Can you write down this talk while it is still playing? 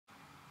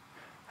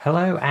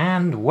Hello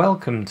and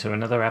welcome to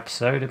another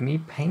episode of me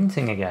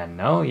painting again.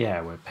 Oh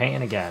yeah, we're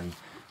painting again.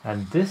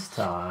 And this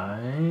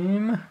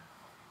time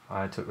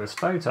I took this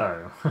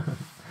photo.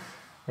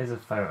 Here's a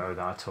photo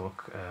that I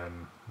took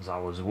as I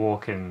was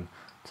walking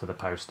to the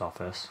post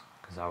office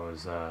because I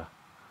was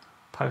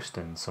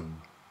posting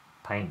some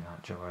paint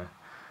actually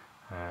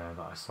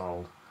that I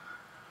sold.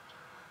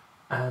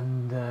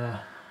 And yeah,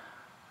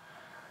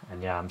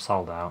 I'm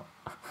sold out.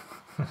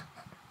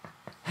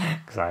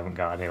 Because I haven't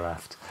got any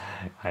left.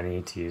 I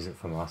need to use it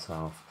for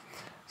myself.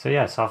 So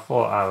yes, I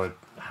thought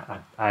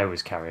I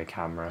always carry a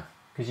camera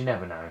because you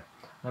never know.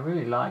 I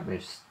really like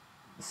this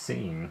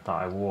scene that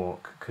I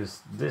walk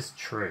because this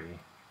tree,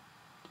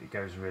 it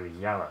goes really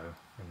yellow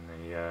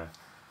in the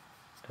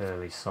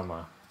early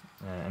summer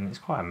and it's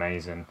quite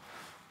amazing.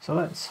 So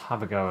let's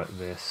have a go at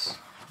this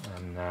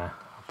and I'll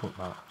put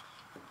that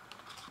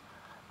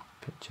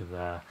picture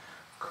there.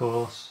 Of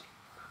course,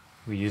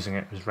 we're using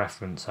it as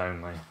reference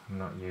only. I'm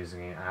not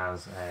using it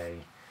as a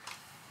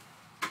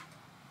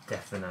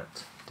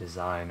definite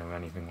design or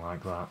anything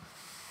like that.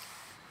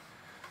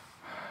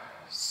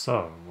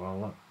 So, well,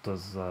 what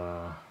does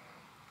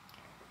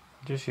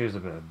just use a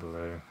bit of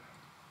blue.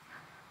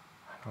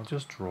 I'll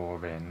just draw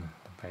in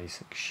the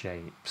basic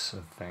shapes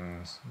of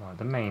things, like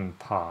the main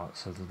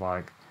parts of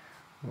like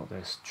what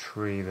this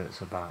tree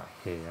that's about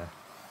here,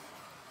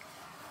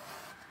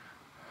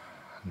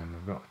 and then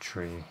we've got a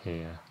tree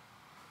here.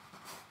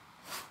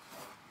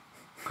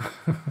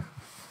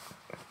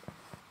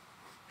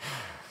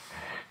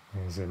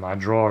 Is in my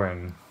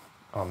drawing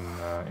on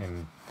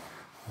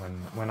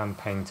when I'm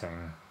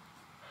painting,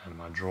 and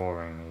my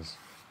drawing is,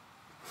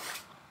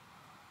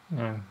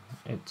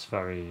 it's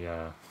very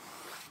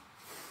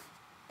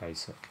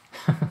basic.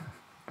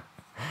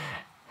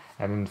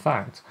 And in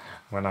fact,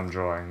 when I'm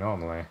drawing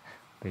normally,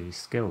 the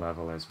skill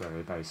level is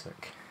very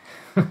basic.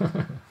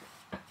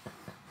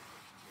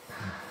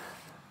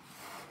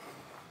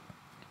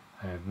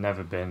 I've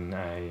never been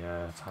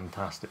a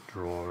fantastic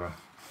drawer.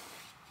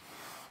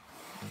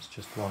 It's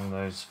just one of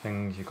those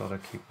things you've got to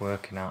keep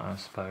working at, I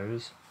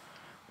suppose.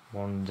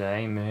 One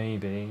day,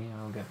 maybe,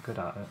 I'll get good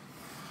at it.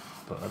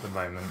 But at the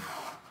moment,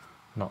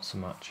 not so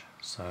much.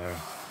 So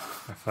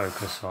I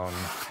focus on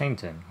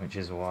painting, which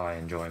is what I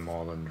enjoy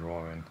more than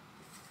drawing.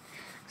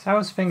 So I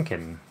was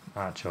thinking,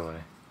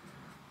 actually,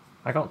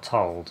 I got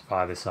told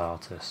by this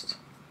artist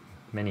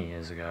many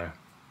years ago,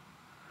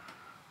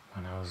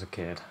 when I was a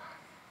kid.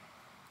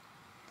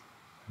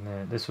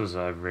 And this was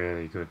a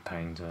really good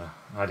painter.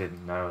 I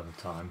didn't know at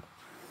the time.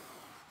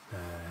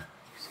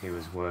 He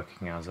was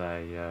working as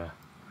a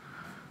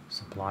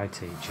supply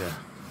teacher,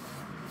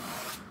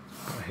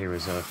 but he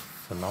was a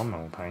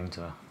phenomenal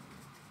painter.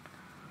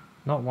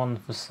 Not one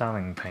for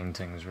selling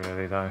paintings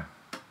really though,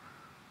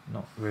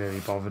 not really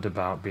bothered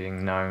about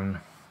being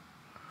known,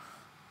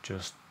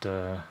 just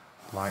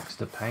likes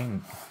to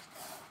paint.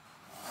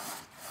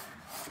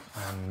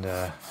 And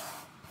there's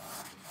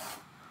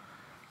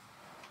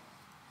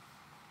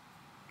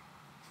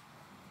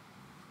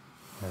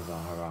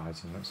our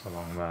horizon, it's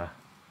along there.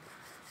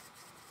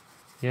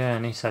 Yeah,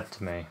 and he said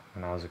to me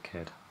when I was a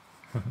kid,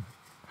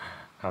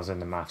 I was in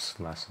the maths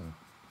lesson,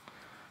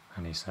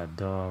 and he said,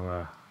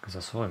 because I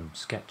saw him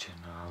sketching,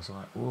 and I was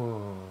like,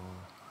 whoa.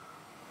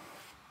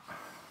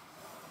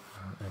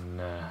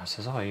 And I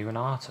says, oh, are you an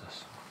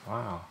artist?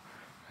 Wow.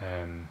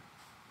 I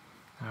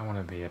want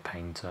to be a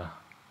painter.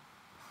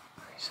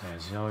 He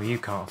says, oh, you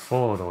can't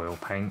afford oil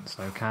paints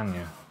though, can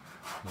you?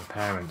 Your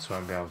parents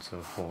won't be able to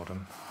afford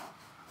them.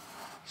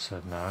 I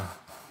said, no.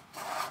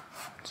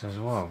 He says,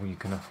 well, you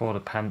can afford a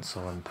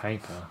pencil and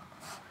paper.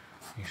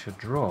 You should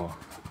draw.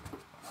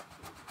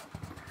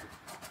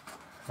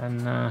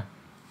 And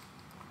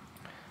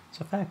it's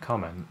a fair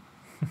comment.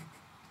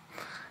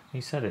 He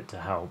said it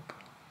to help,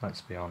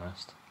 let's be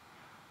honest.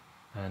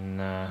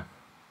 And I've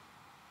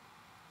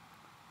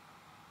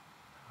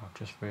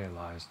just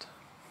realised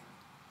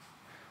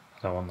I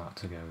don't want that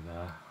to go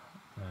there.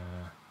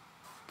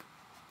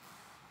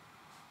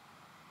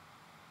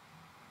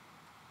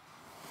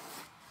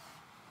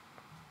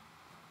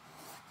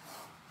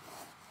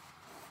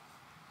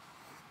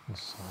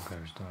 This all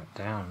goes right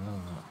down,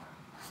 doesn't it?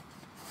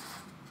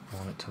 I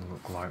want it to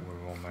look like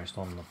we're almost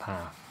on the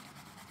path.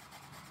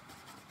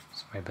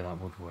 So maybe that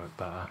would work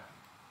better.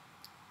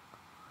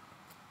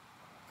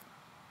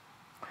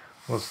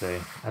 We'll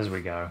see, as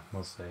we go,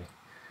 we'll see.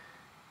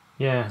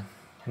 Yeah,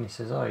 and he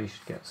says, oh, you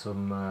should get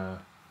some,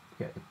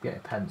 get a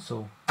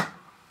pencil,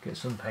 get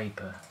some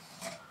paper,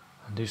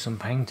 and do some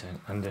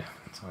painting, and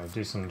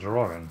do some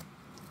drawing.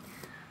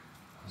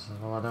 I said,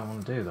 well, I don't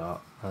want to do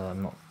that. I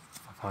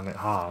find it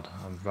hard.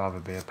 I'd rather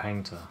be a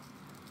painter.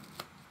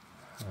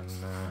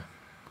 And I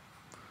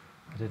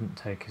didn't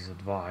take his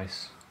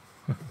advice.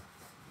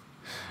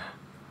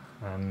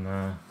 And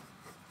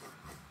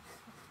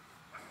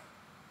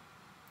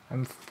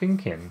I'm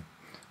thinking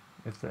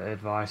if the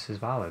advice is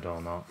valid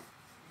or not.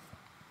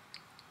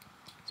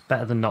 It's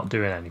better than not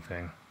doing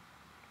anything,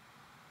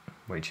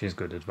 which is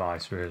good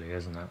advice really,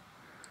 isn't it?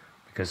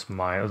 Because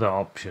my other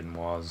option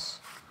was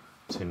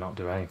to not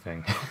do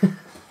anything.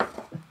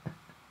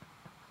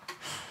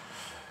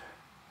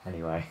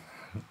 Anyway,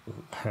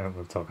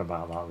 we'll talk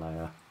about that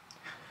later.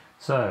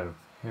 So,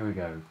 here we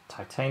go.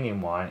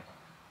 Titanium white,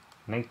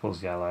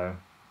 Naples yellow,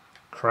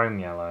 chrome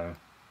yellow,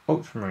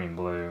 ultramarine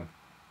blue,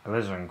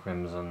 alizarin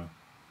crimson,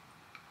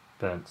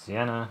 burnt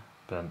sienna,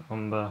 burnt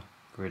umber,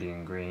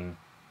 viridian green,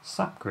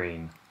 sap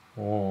green,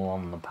 all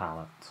on the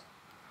palette.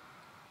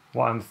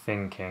 What I'm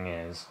thinking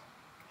is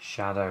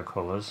shadow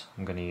colours.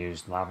 I'm going to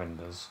use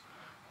lavenders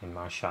in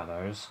my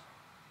shadows.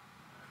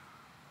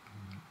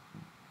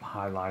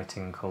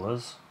 Highlighting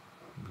colours.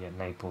 You get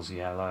Naples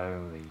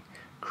yellow, the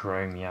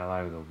chrome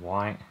yellow, the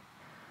white.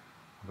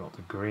 We've got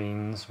the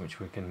greens,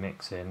 which we can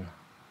mix in,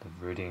 the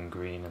viridian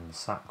green and the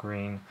sap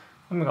green.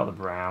 And we've got the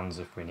browns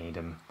if we need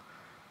them.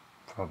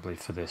 Probably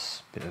for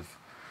this bit of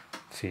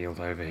field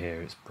over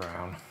here it's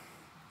brown.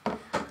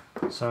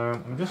 So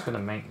I'm just going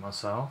to make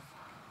myself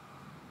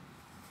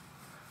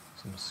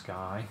some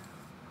sky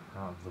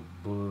out of the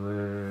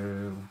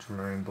blue,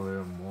 ultramarine blue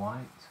and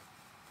white.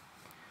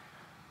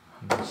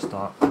 I'm going to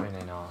start putting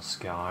in our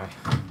sky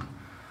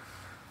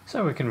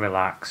so we can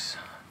relax,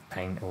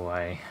 paint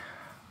away,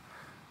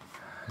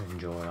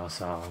 enjoy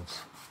ourselves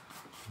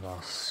with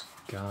our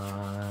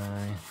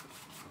sky.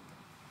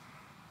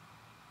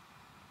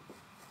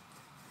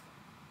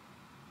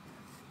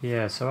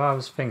 Yeah, so I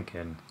was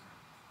thinking,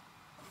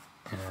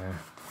 because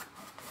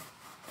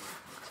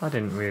I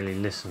didn't really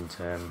listen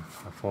to him.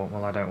 I thought,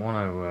 well, I don't want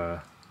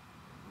to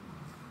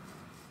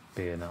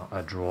be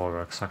a drawer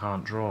because I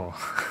can't draw.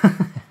 I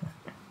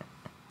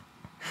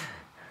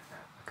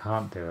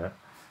can't do it,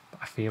 but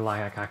I feel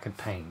like I could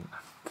paint.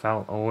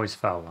 Always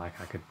felt like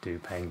I could do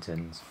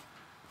paintings.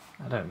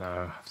 I don't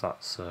know if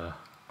that's, I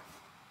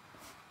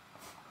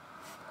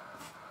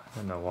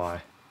don't know why.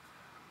 I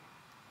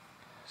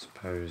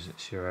suppose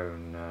it's your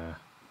own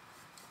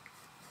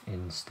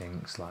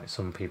instincts. Like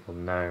some people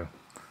know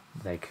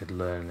they could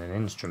learn an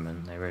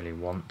instrument, they really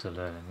want to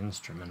learn an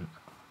instrument,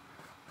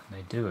 and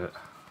they do it.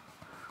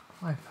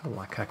 I felt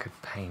like I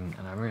could paint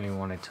and I really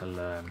wanted to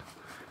learn,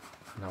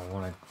 and I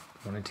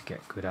wanted to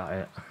get good at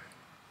it.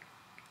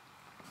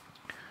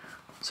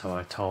 So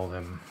I told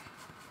him.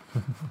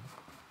 And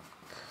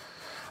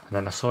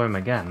then I saw him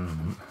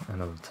again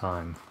another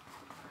time,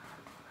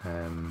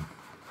 and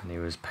he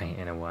was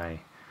painting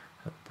away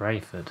at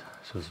Brayford.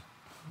 This was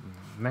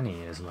many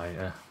years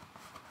later,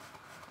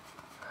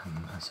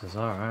 and I says,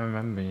 "Oh, I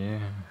remember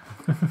you."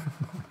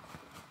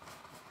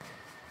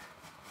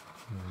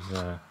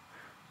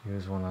 He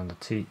was one of the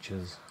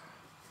teachers,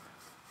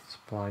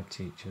 supply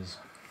teachers.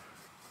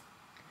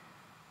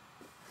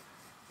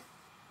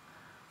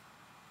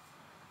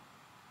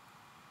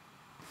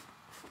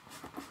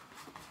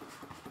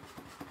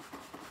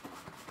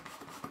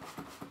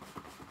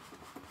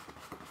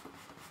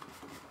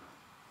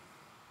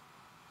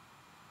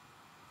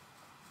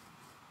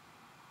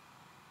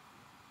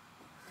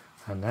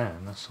 And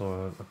then I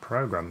saw a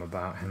program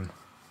about him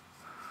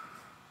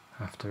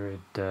after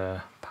he'd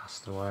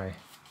passed away,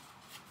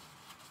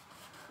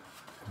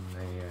 and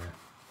they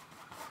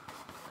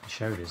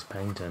showed his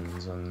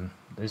paintings, and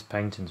his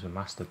paintings were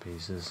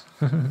masterpieces.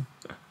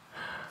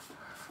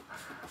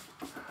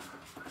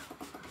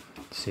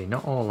 See,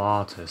 not all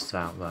artists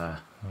out there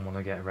want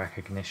to get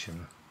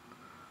recognition.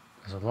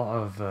 There's a lot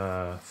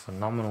of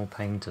phenomenal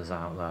painters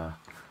out there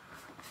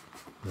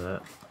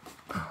that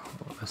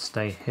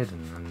stay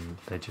hidden, and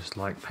they just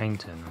like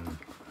painting, and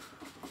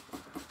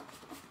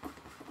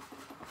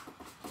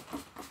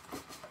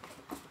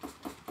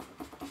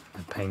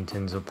the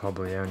paintings will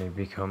probably only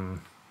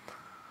become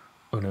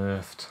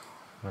unearthed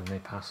when they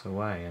pass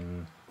away,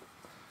 and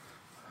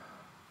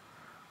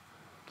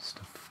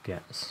stuff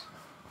gets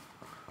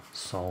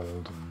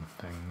sold and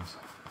things.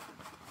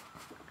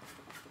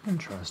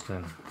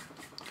 Interesting.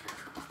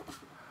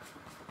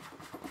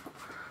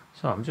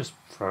 So I'm just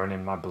throwing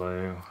in my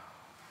blue,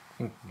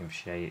 thinking of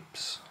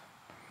shapes.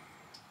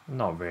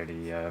 Not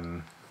really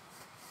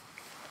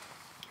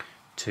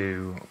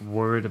too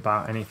worried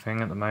about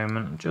anything at the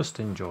moment, just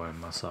enjoying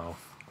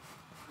myself.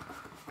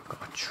 I've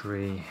got a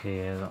tree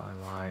here that I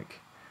like,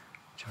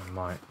 which I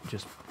might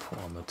just put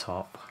on the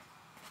top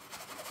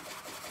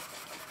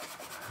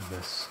of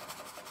this.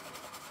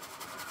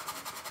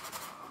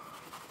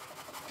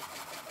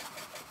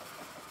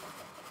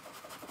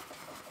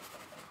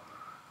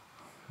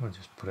 We'll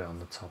just put it on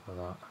the top of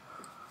that.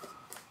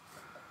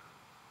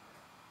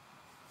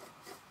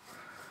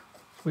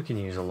 We can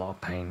use a lot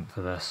of paint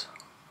for this.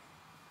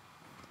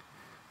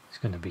 It's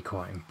going to be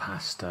quite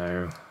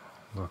impasto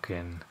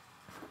looking.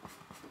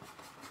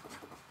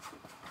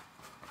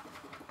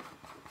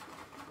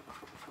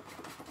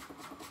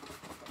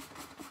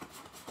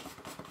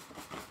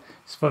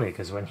 It's funny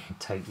because when you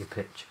take your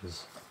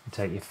pictures, you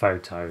take your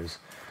photos,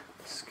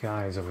 the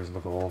skies always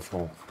look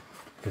awful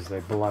because they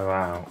blow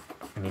out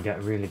and you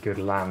get really good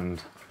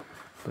land,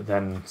 but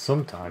then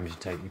sometimes you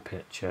take your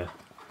picture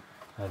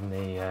and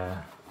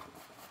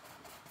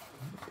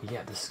you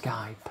get the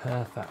sky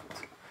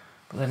perfect,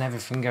 but then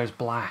everything goes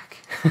black.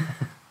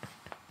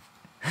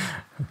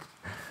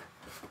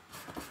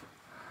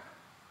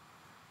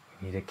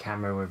 You need a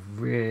camera with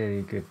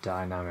really good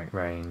dynamic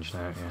range,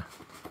 don't you?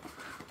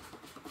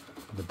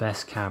 The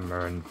best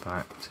camera, in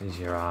fact, is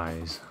your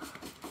eyes.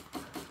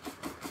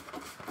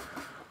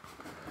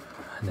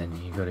 And then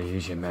you've got to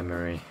use your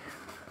memory.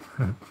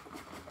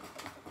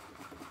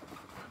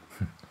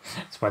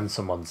 It's when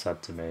someone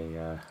said to me,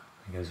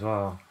 he goes,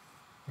 well,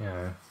 you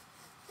know,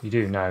 you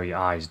do know your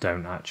eyes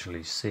don't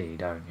actually see,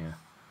 don't you?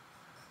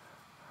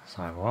 It's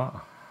like, what?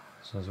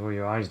 He says, well,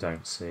 your eyes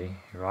don't see.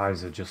 Your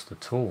eyes are just a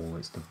tool.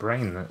 It's the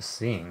brain that's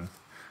seeing,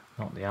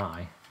 not the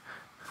eye.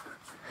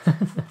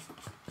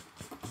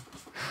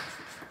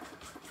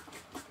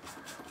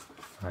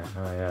 Right,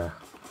 oh yeah.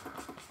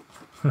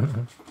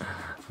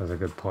 That's a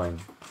good point.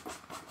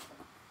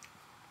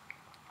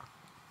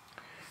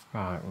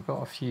 Right, we've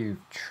got a few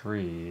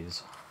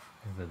trees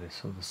over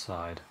this other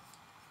side.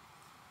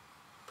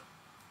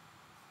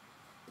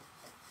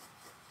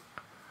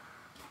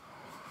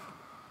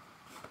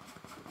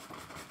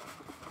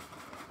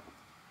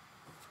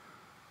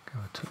 Go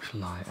a touch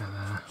lighter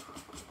there.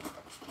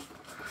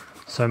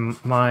 So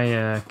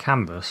my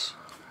canvas,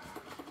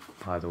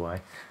 by the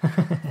way,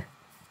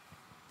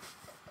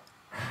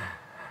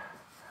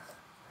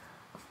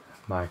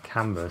 my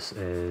canvas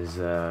is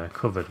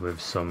covered with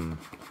some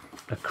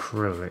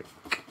acrylic.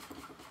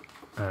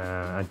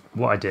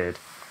 What I did,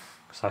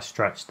 because I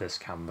stretched this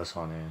canvas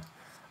on here,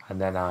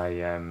 and then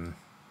I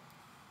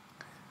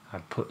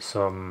put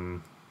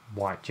some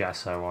white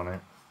gesso on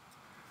it,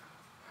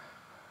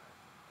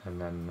 and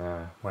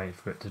then waited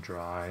for it to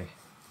dry,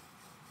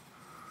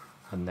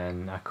 and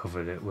then I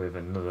covered it with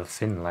another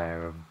thin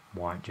layer of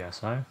white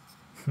gesso.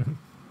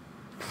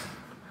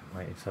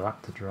 Waited for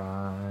that to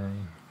dry.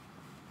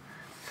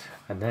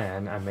 And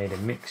then I made a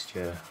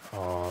mixture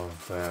of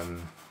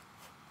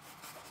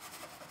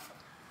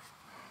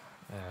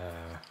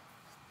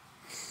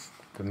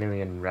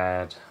vermilion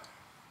red,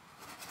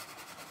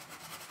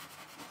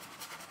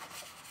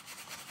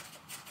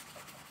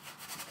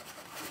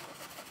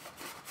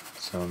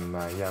 some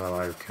yellow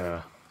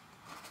ochre,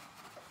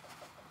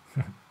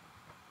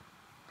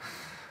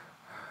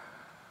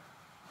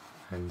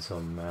 and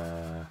some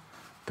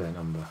burnt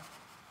umber,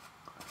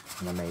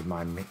 and I made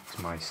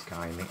my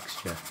sky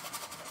mixture.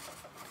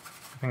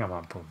 I think I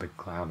might put a big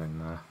cloud in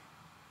there.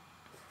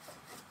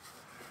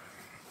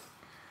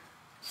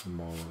 Some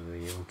more of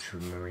the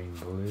ultramarine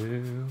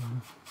blue.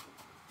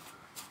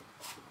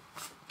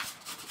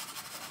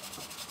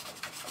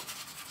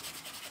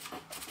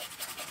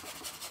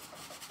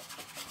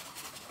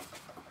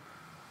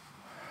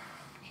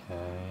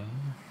 Okay.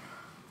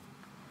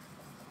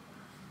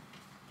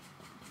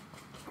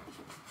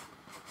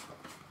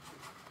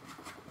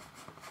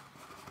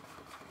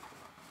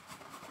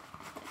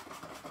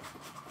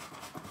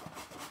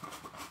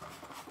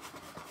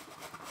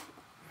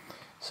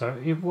 So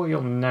what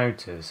you'll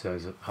notice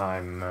is that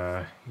I'm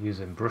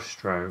using brush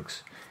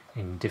strokes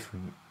in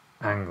different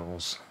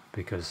angles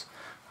because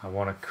I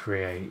want to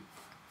create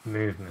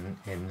movement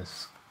in the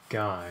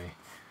sky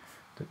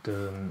that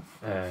doesn't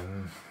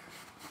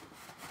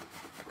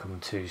become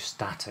too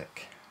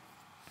static.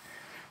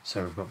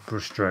 So we've got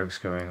brush strokes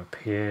going up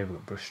here, we've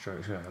got brush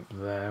strokes going up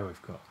there,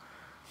 we've got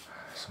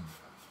some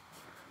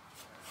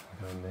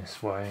going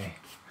this way.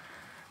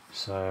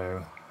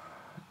 So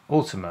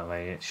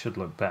ultimately, it should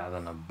look better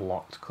than a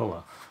blocked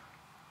colour.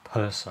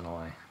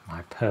 Personally,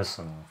 my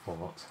personal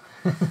thought.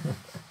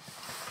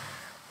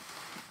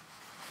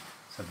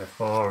 So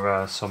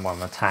before someone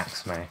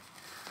attacks me,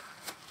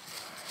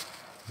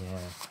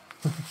 yeah,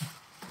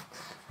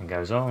 and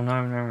goes, oh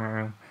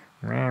no,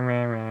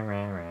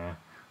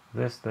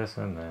 this,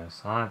 and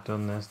this. I've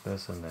done this,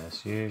 and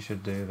this. You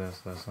should do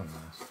this, and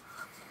this.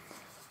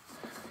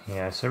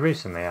 Yeah. So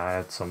recently, I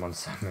had someone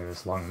send me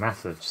this long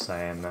message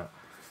saying that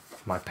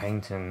my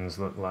paintings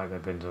look like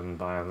they've been done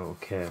by a little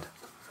kid.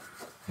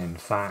 In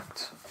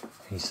fact,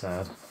 he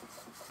said,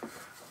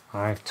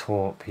 I've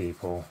taught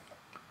people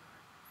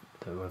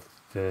that were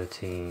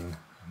 13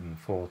 and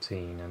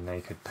 14 and they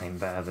could paint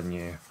better than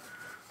you.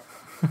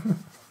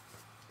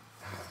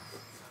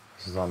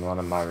 This is on one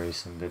of my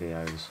recent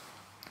videos.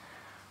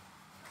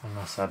 And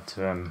I said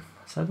to him,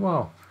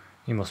 well,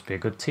 you must be a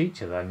good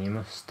teacher then, you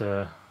must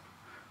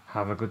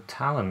have a good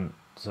talent.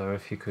 So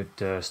if you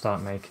could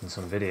start making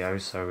some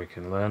videos so we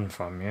can learn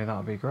from you, that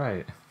would be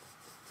great.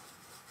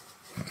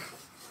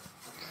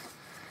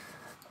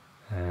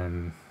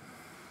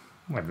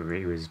 Whether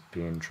he was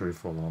being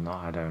truthful or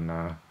not, I don't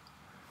know.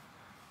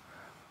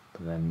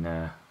 But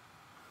then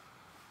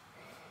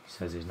he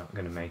says he's not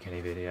going to make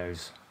any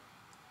videos.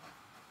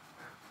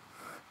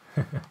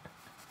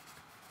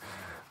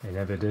 They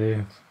never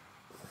do.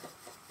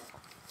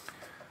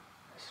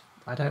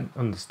 I don't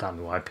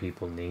understand why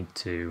people need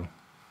to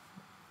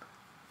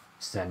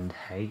send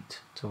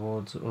hate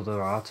towards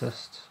other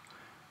artists.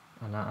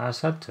 And I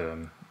said to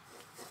him,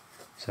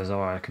 he says,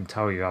 oh, I can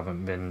tell you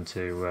haven't been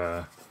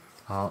to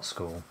art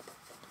school.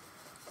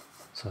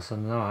 So I said,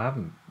 no, I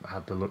haven't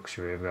had the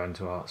luxury of going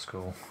to art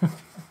school.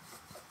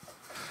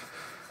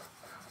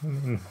 I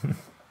mean,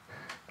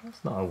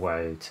 That's not a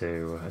way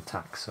to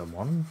attack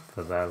someone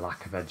for their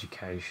lack of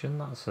education.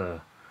 That's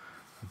a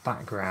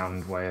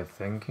background way of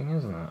thinking,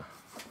 isn't it?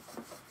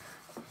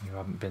 You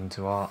haven't been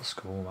to art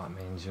school, that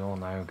means you're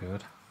no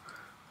good.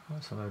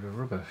 That's a load of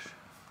rubbish.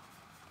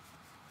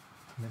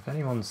 And if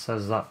anyone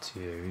says that to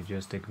you, you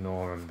just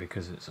ignore them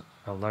because it's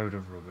a load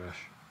of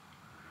rubbish.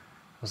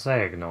 I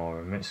say ignore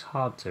them. It's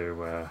hard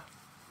to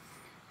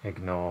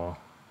ignore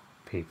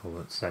people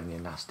that send you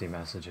nasty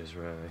messages,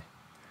 really.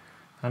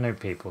 I know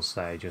people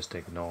say just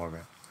ignore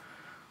it,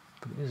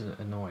 but it is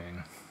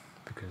annoying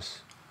because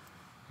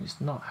it's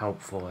not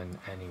helpful in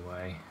any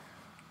way.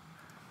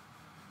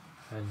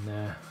 And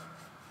I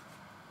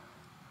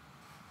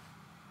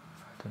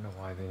don't know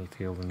why they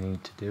feel the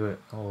need to do it.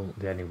 All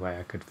the only way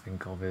I could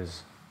think of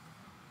is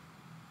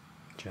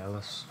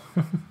jealous.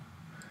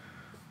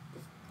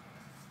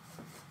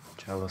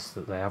 Jealous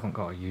that they haven't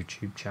got a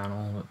YouTube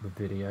channel with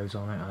the videos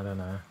on it. I don't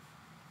know.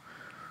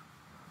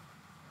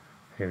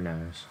 Who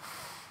knows?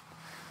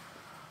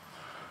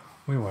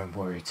 We won't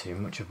worry too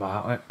much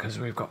about it because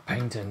we've got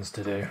paintings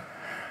to do.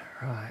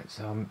 Right,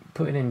 so I'm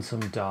putting in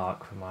some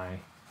dark for my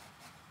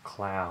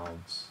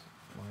clouds,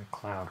 my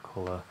cloud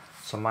colour.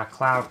 So my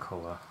cloud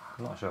colour,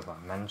 I'm not sure if I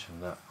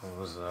mentioned that I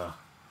was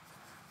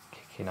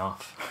kicking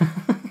off.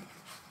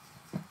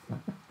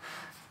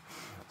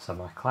 So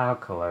my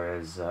cloud colour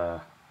is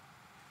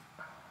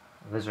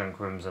alizarin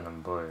crimson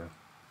and blue,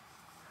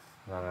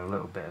 and then a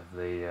little bit of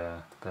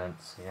the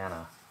burnt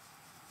sienna.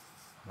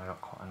 And I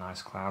got quite a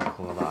nice cloud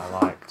colour that I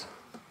liked.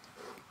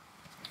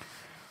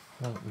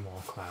 I want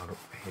more cloud up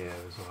here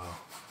as well.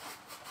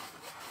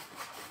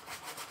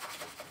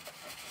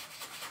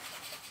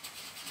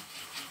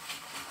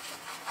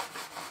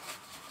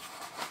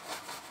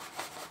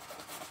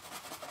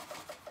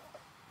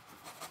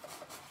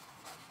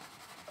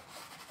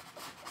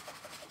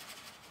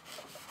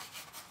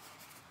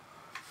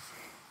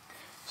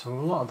 So a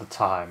lot of the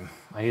time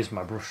I use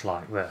my brush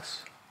like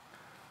this.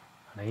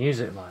 And I use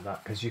it like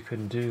that because you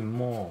can do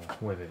more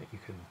with it. You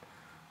can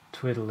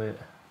twiddle it.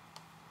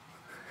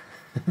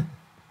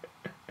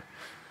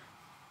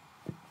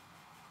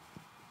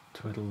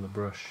 Twiddle the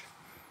brush.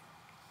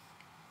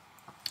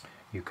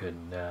 You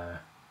can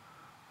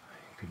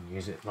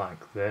use it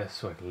like this,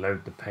 so I can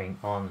load the paint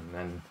on and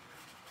then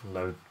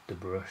load the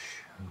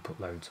brush and put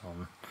loads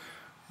on.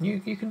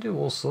 You can do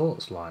all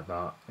sorts like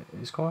that.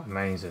 It's quite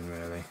amazing,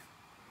 really.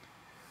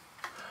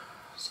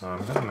 So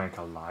I'm going to make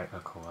a lighter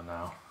colour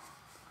now.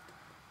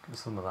 Get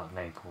some of that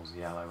Naples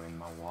yellow in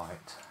my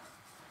white.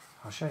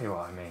 I'll show you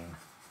what I mean.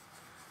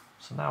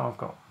 So now I've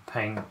got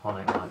paint on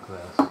it like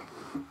this.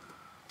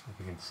 If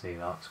you can see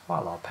that, there's quite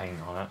a lot of paint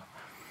on it.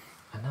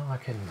 And now I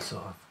can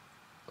sort of,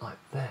 like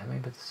there,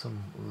 maybe there's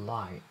some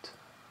light.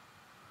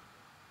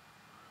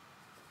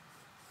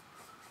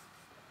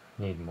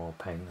 Need more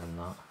paint than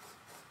that.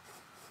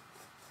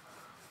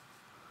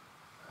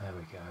 There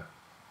we go.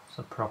 It's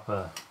a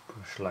proper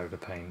brush load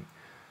of paint.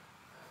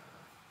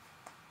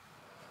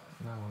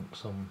 Now I want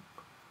some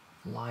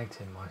light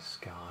in my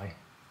sky.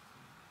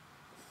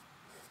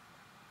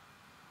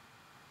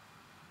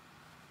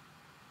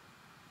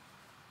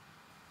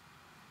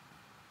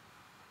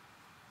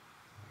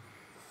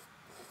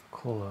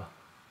 Colour.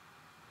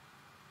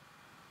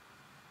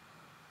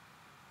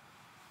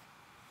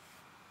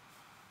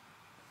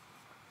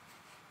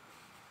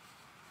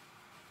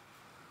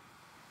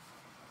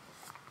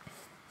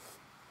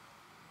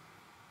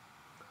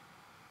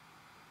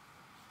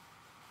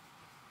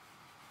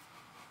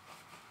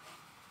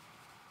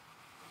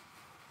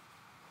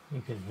 You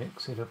can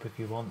mix it up if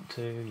you want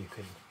to, you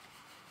can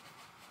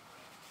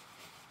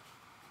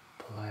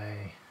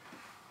play,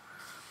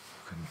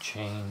 you can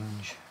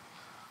change,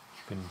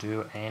 you can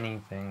do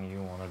anything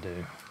you want to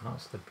do.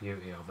 That's the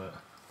beauty of it.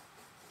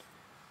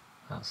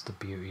 That's the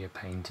beauty of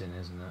painting,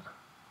 isn't it?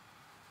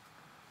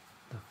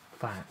 The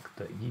fact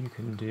that you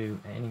can do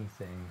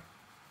anything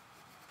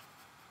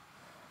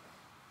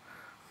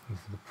with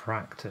the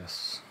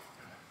practice.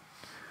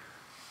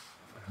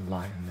 I'm going to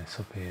lighten this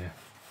up here.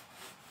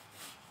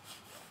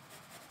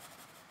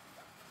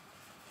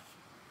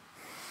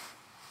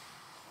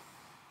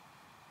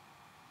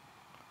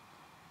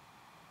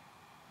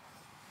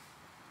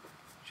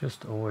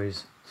 Just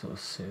always sort of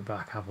sit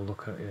back, have a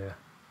look at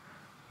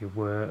your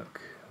work.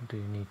 Do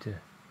you need to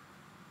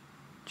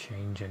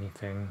change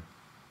anything?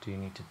 Do you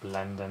need to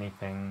blend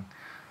anything?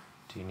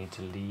 Do you need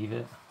to leave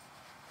it?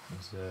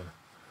 Do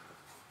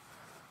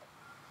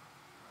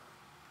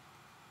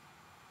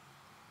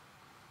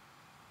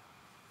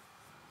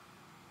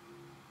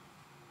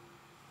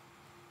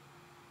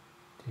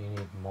you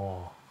need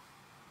more?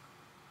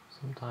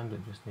 Sometimes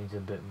it just needs a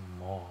bit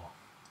more.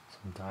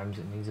 Sometimes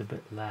it needs a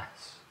bit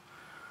less.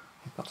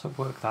 You've got to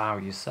work that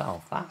out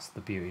yourself. That's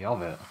the beauty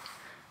of it.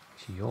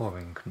 You're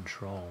in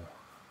control.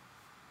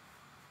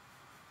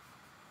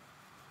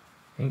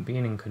 I think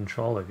being in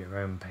control of your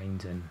own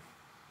painting.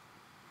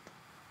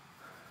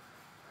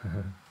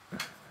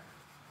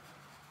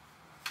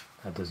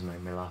 That does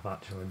make me laugh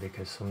actually,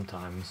 because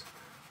sometimes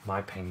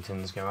my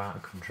paintings go out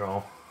of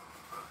control.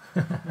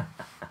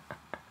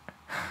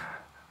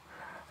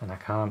 and I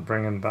can't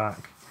bring them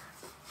back.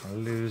 I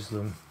lose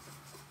them.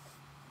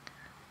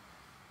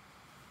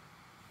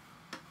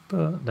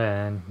 But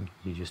then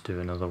you just do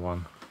another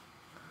one.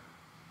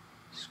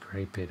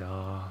 Scrape it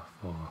off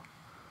or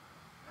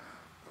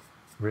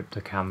rip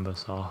the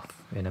canvas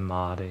off in a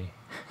Mardy.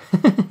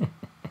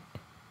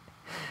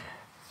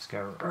 Just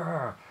go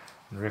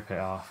and rip it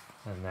off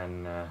and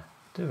then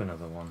do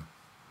another one.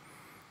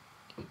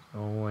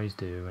 Always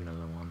do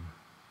another one.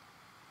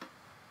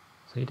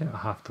 So you don't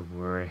have to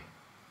worry.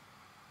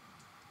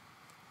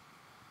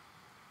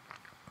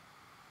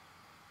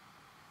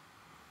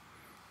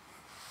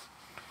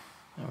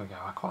 There we go,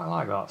 I quite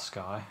like that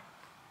sky.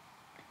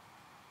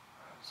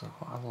 There's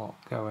quite a lot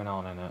going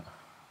on in it.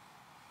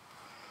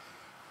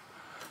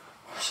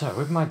 So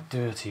with my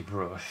dirty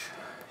brush,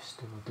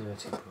 still a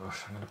dirty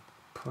brush, I'm going to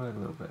put a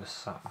little bit of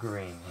sap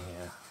green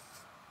here.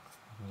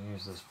 And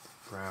use this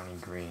browny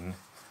green.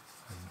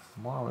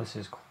 And while this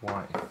is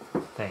quite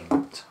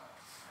faint,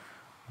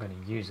 I'm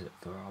going to use it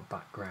for our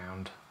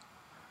background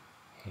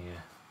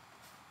here.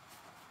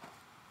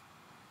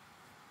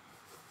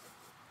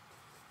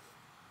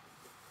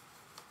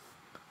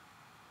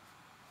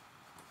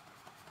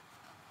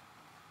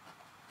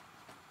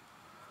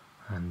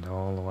 And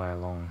all the way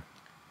along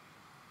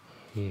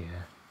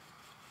here,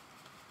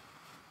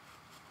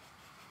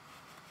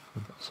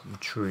 we've got some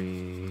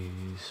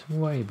trees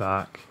way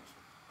back.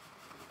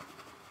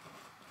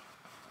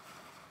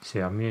 See,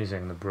 I'm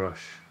using the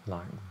brush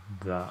like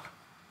that,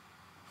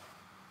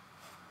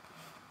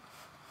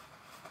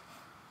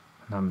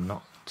 and I'm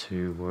not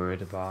too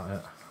worried about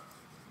it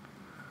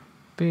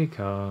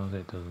because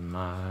it doesn't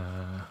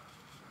matter.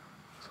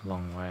 It's a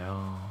long way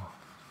off.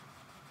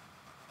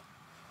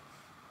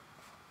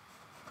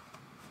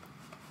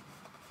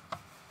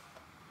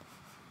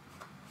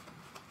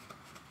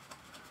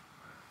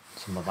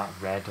 Some of that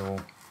red will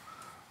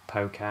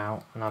poke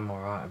out, and I'm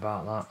alright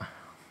about that.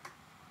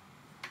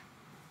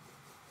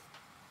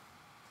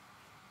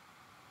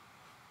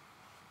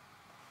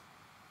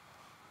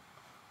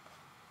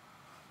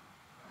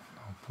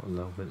 I'll put a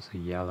little bits of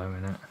yellow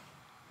in it,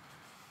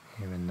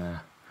 here and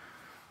there.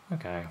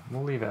 Okay,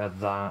 we'll leave it at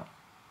that.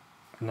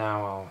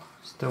 Now I'll,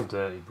 still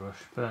dirty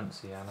brush, burnt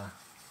sienna,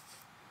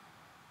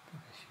 bit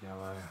of this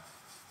yellow,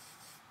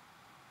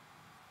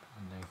 bit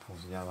of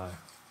Naples yellow.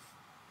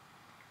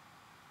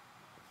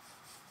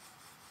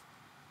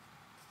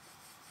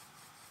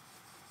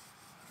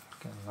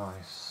 Get a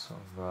nice sort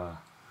of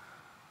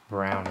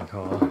browny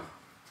colour.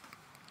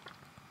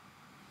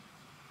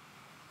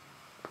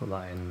 Put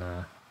that in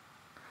there.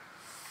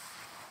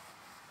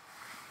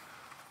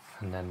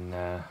 And then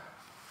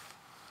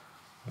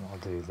what I'll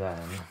do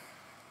then,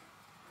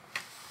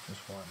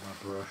 just wipe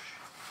my brush.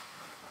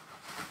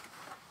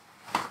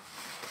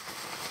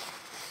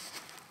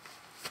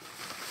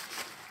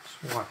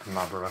 Just wiping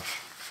my brush.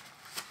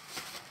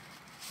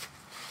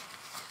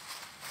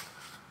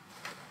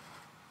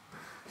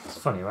 It's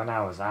funny, when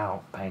I was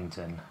out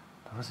painting,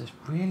 there was this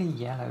really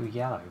yellow.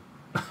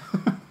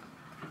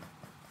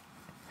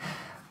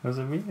 There was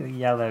a really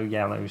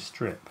yellow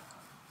strip.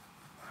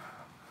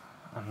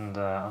 And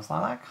I was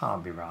like, that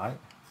can't be right.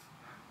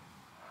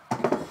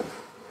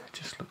 It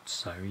just looked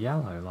so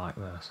yellow like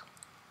this.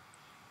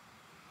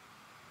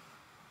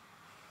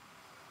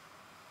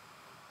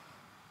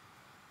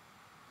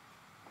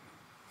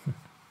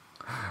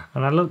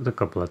 And I looked a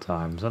couple of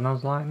times and I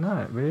was like, no,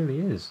 it really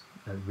is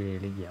a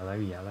really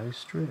yellow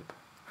strip.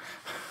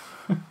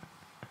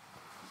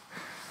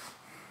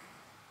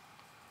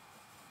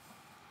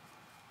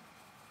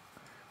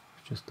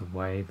 Just the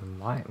way the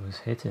light was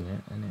hitting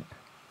it, and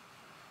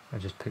I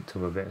just picked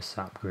up a bit of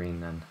sap green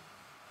then,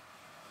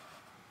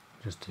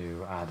 just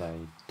to add a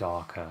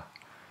darker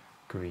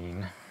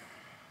green.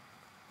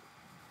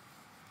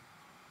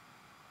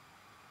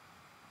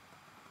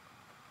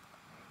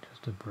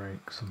 Just to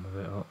break some of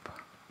it up.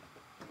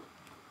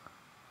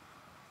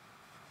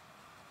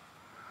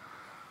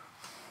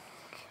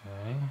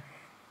 Okay.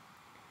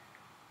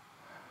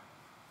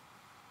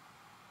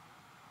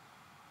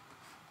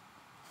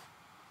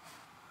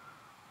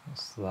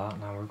 That's that.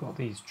 Now we've got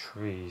these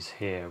trees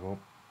here, we'll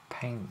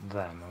paint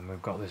them, and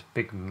we've got this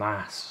big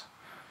mass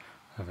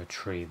of a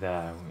tree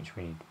there which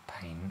we need to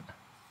paint.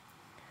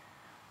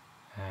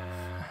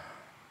 I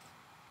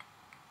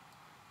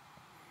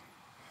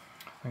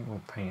think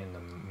we'll paint in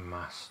the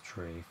mass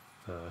tree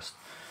first.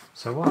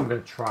 So what I'm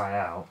going to try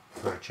out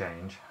for a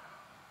change,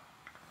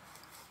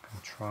 I'm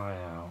going to try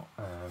out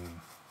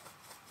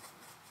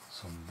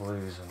some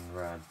blues and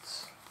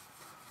reds.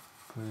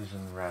 Blues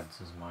and reds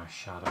as my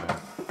shadow.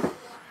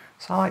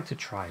 So I like to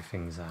try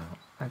things out.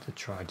 I like to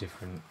try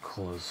different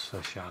colours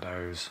for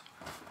shadows.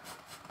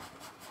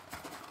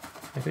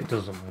 If it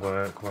doesn't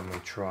work when we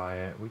try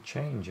it, we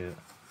change it.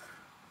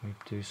 We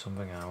do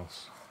something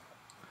else.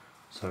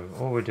 So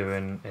all we're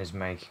doing is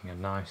making a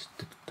nice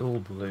dull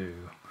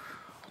blue.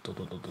 Dull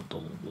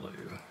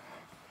blue.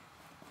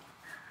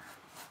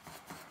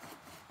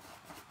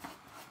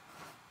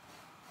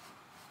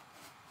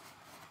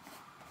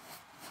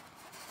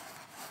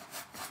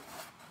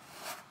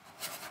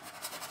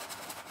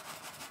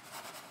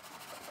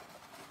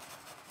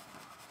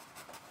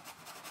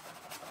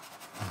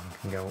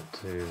 can go up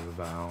to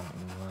about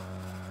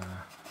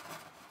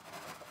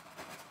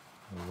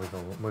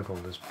wiggle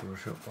this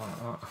brush up like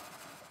that.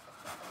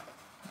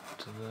 Up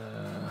to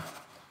there.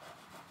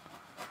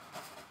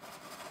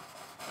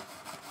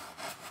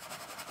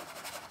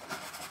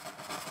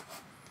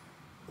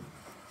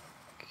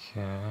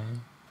 Okay.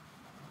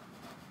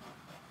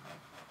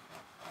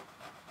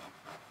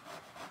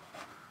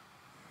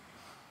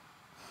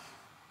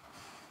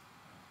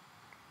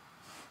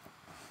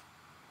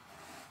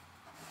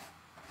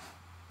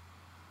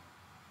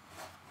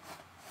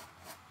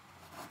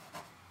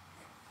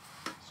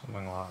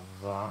 Something like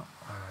that.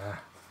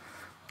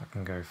 I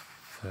can go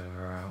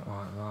further out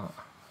like that.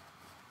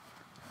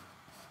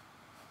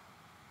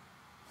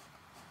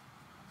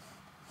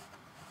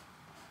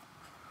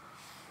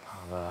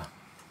 There.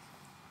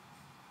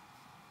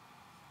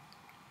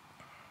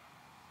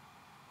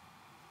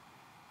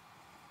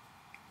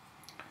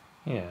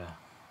 Yeah.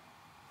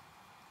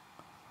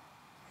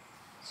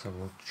 So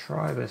we'll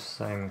try this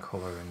same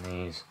colour in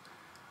these.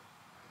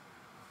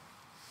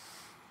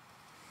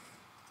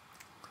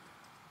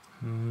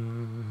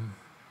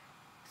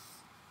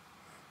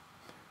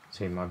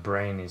 See, my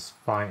brain is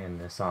fighting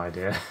this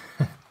idea.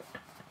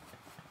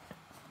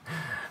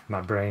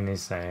 My brain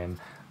is saying,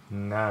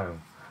 no,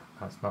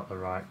 that's not the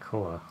right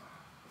colour.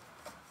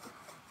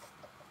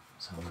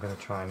 So I'm going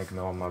to try and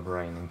ignore my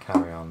brain and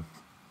carry on.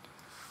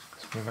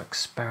 Because we're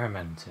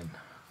experimenting,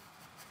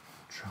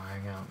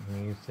 trying out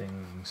new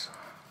things.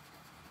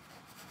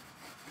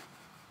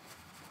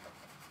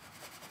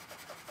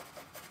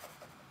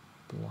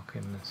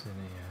 Blocking this in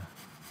here.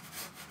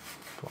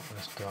 Block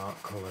this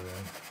dark colour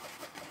in.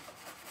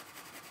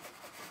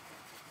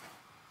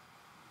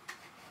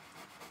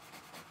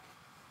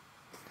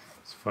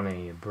 It's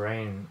funny, your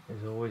brain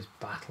is always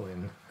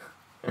battling.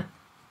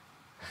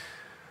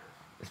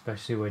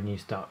 Especially when you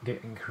start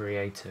getting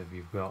creative,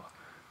 you've got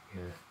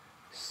your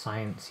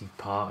sciencey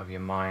part of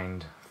your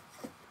mind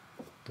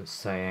that's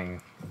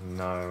saying,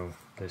 no,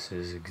 this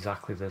is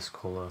exactly this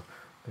colour,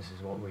 this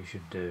is what we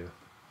should do.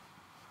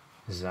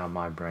 This is how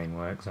my brain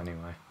works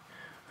anyway.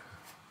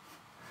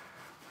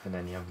 And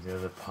then you have the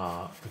other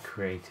part, the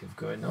creative,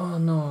 going, oh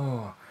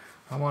no,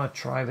 I want to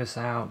try this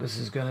out, this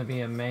is going to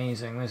be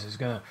amazing, this is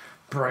going to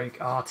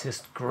break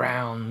artist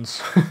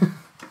grounds.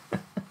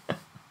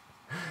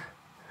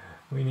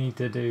 We need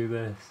to do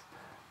this.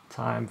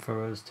 Time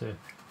for us to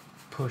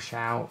push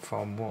out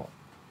from what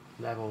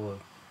level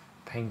of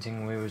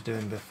painting we was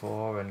doing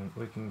before, and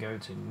we can go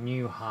to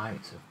new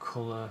heights of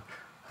colour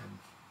and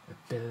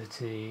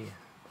ability,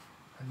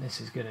 and this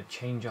is going to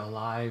change our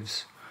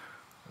lives.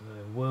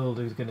 The world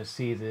is going to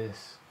see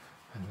this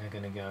and they're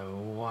going to go,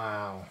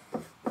 wow.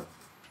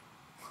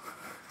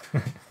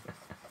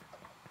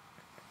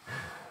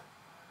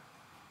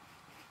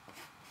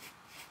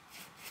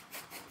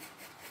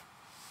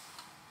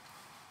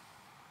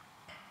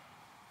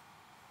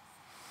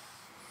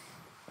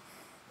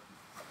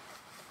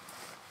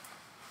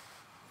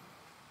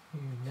 You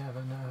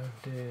never know,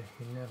 dear,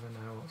 you never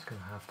know what's going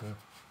to happen.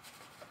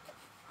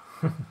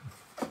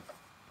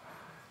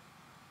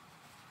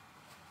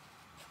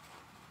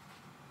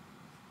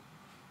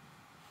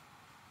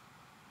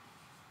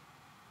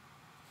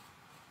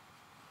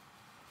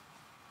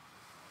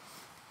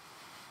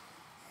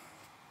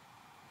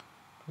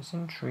 It's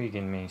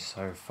intriguing me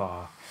so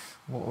far.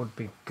 What would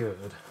be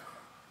good?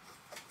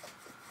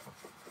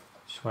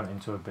 Just went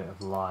into a bit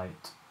of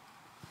light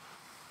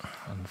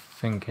and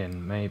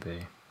thinking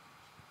maybe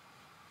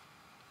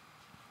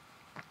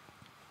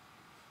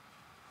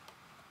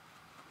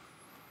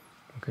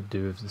I could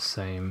do with the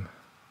same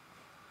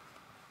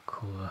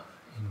colour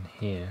in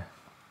here.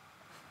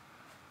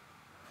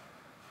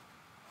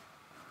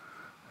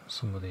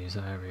 Some of these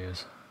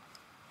areas.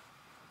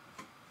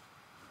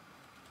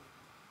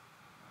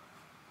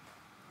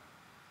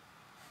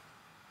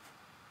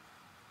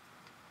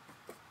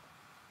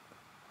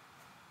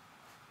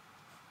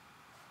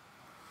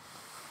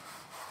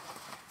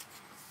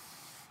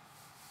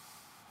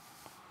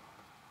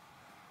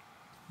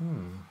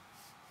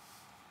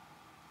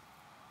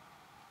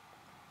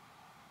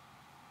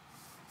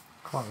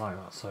 Quite like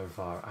that so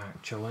far,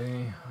 actually.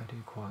 I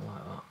do quite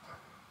like that.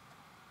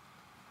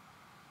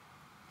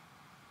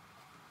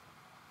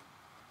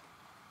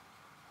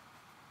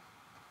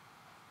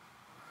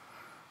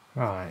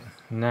 Right,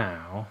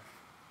 now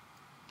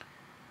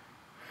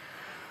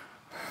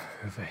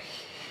over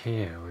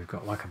here we've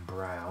got like a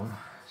brown,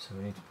 so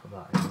we need to put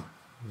that in.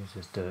 Use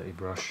this dirty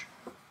brush.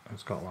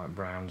 It's got like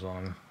browns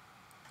on them.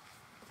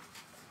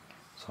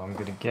 So I'm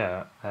going to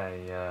get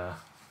a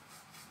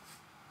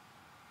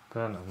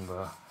burnt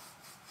umber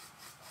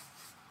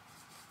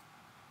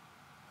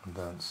and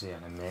burnt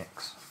sienna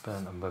mix.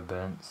 Burnt umber,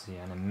 burnt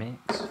sienna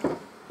mix. And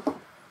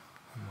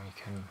we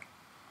can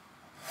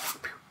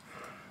put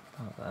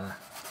that there.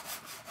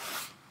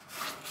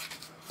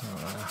 Put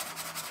that there.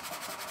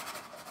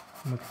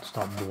 We can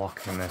start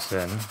blocking this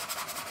in.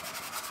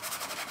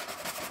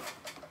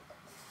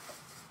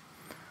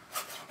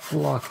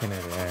 Blocking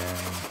it in.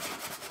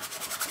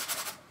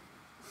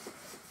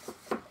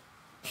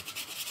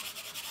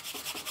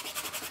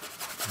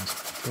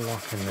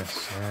 blocking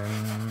this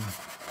in.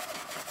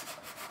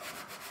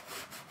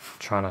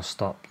 Trying to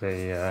stop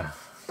the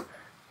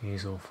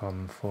easel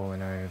from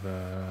falling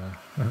over.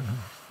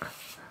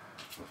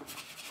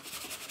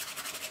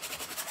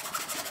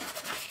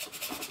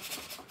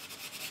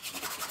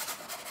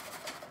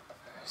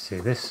 See,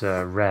 this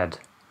red,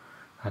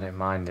 I don't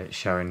mind it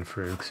showing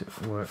through because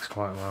it works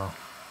quite well.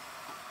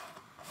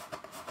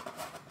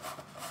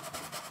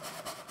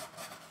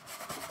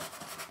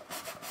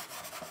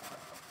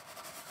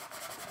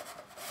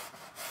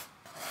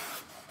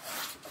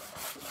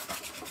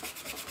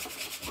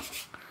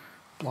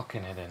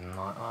 Blocking it in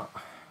like that.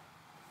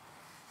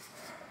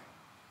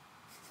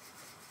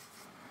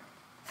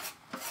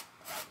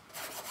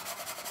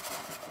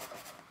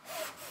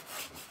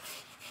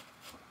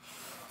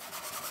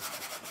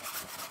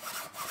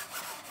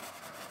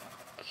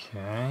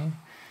 Okay,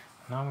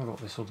 now we've got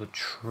this other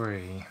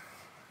tree.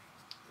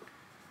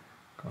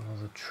 Got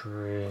another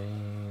tree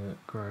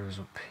that grows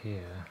up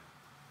here.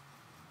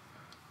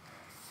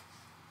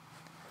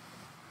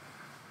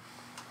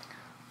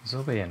 This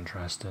will be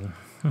interesting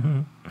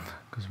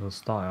because we'll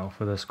start off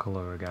with this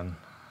colour again.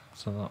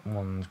 So that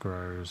one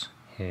grows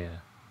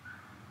here.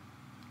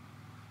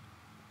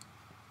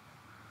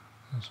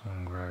 This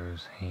one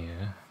grows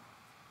here.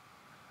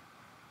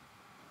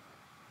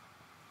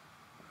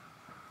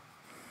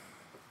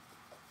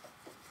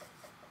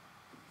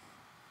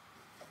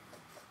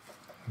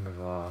 With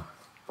our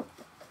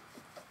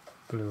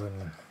blue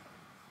and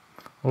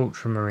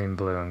ultramarine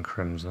blue and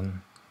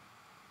crimson,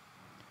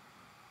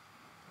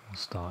 we'll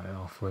start it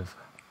off with.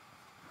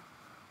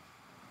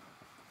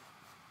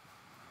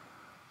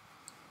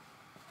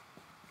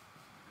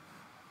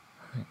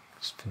 I think it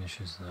just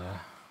finishes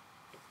there.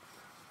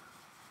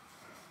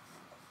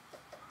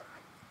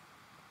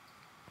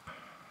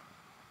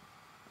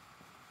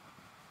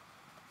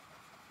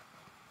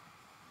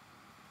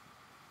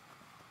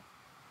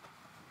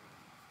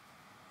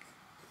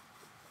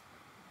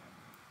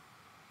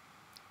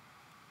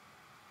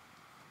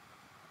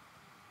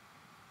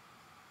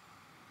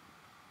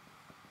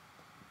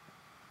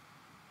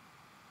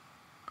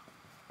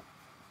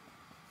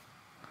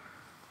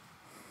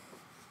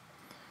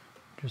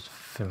 Just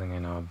filling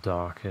in our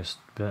darkest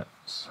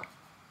bits.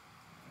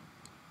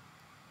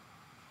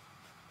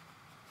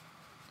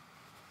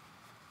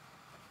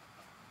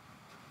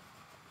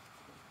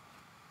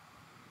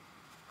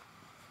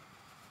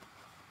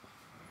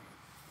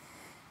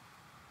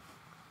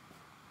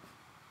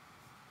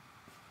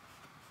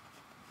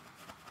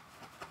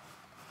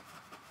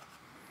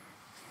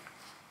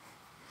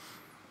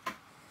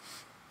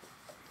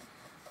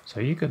 So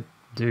you could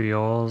do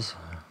yours,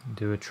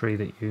 do a tree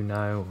that you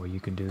know, or you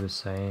can do the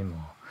same,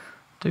 or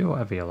do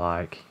whatever you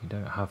like. You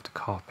don't have to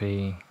copy,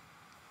 you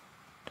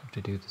don't have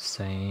to do the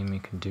same. You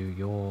can do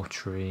your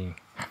tree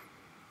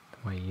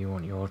the way you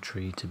want your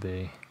tree to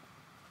be.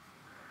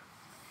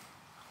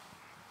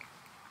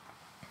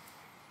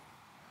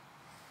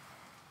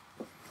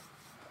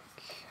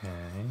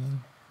 Okay.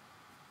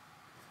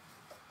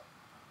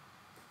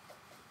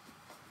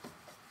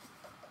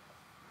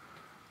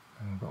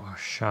 And we've got our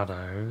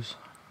shadows.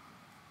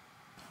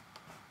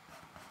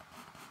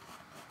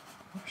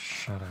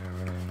 Shadow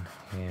running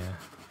here.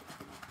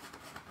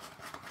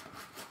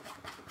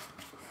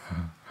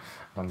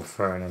 I'm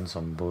throwing in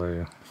some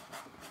blue.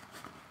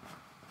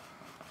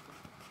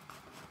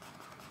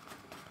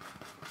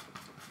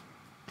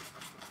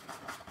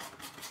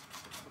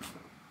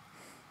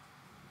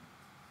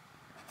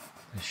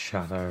 The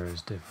shadow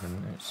is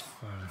different. It's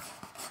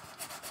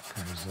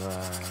goes there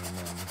and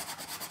then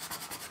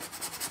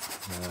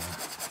there.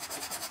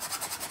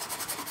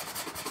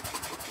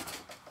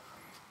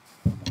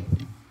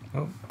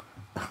 Oh,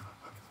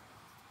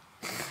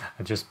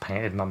 I just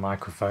painted my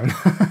microphone.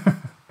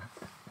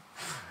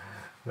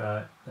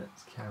 Right,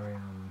 let's carry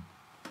on.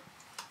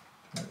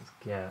 Let's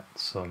get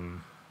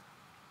some.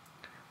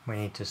 We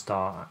need to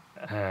start.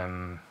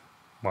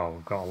 Well,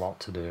 we've got a lot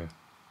to do.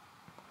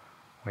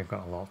 We've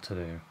got a lot to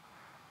do.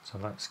 So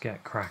let's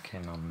get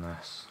cracking on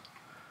this.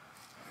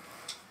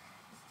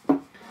 So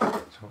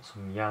we've got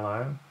some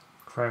yellow,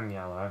 chrome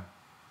yellow.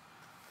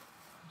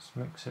 Let's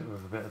mix it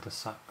with a bit of the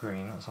sap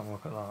green. Let's have a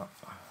look at that.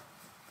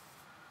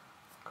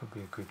 Could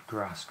be a good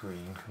grass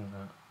green, couldn't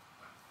it?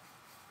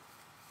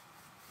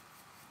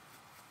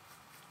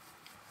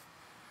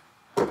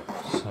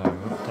 So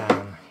up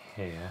down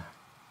here.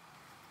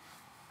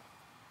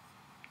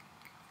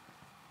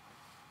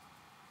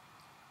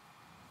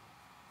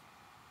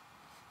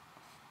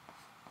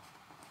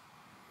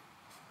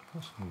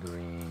 Put some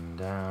green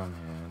down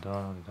here.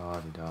 Da da da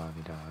da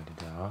da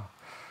da da.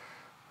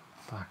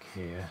 Back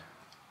here.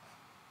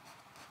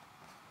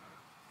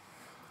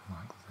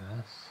 Like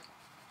this.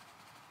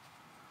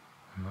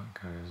 And that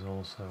goes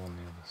also on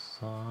the other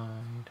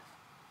side.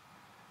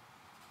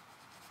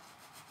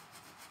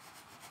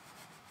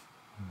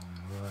 From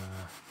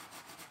there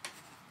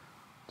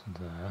to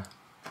there.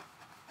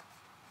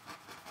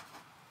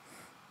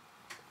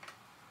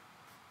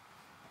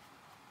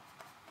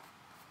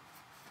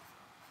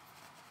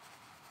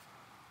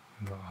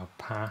 We've got our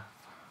path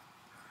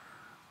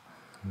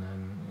and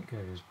then it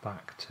goes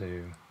back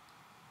to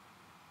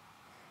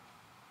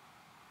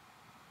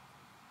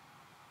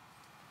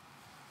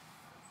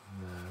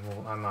there.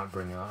 Well, I might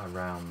bring that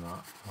around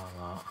that, like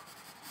that,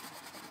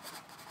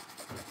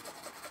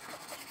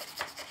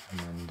 and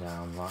then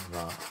down like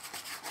that.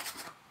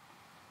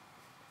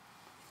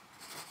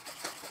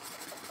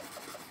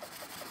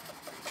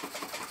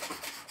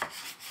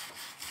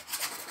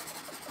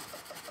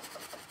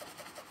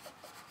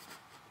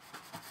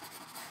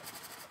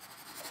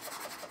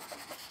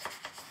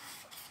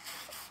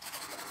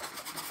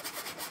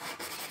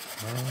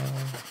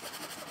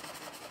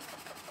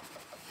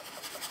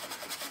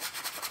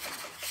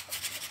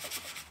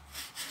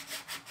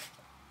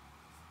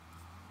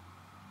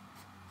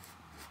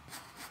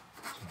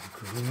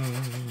 Green,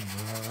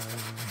 yellow.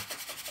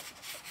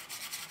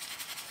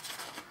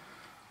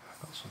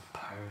 Got some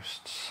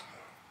posts.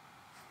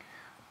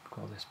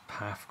 Got this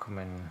path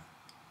coming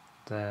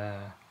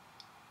there,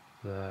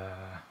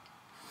 there,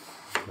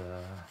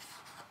 there.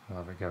 I'll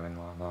have it going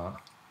like that.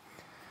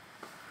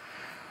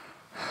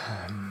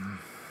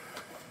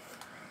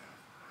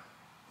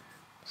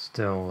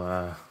 Still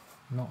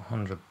not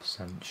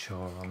 100%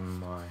 sure on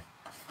my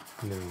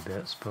blue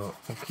bits, but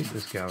we'll keep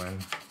this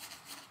going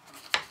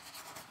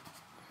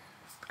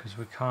because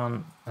we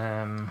can't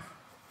learn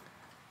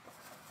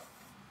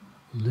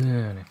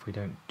if we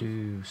don't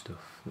do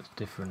stuff that's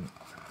different.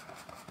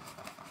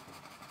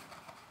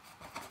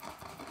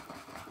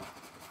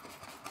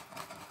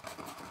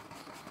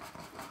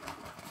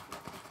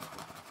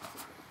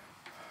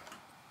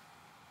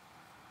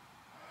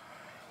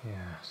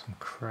 Yeah, some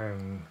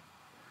chrome.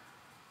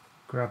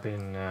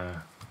 Grabbing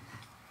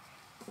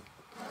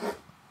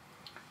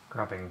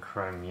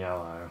chrome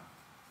yellow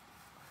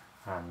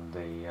and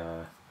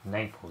the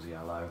Naples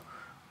yellow,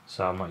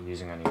 so I'm not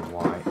using any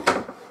white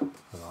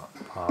for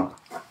that part.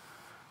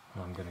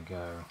 And I'm going to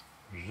go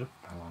zip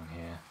along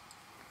here.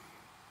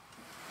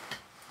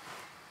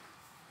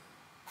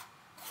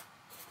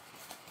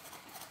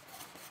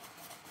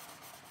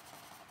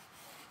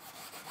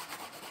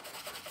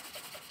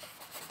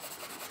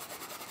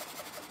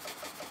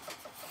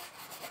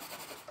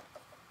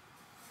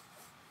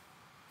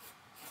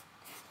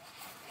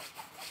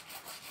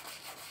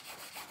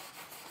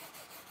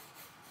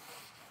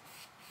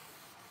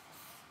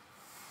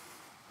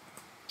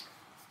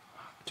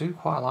 I do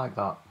quite like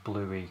that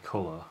bluey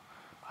colour.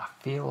 I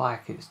feel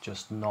like it's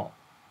just not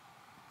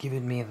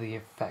giving me the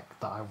effect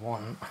that I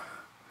want,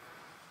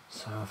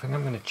 so I think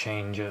I'm going to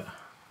change it.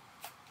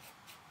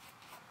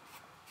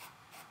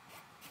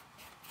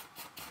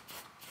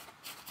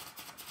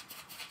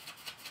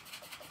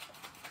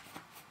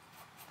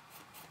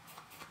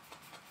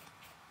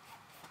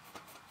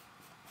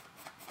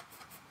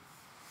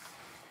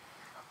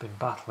 I've been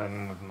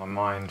battling with my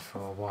mind for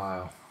a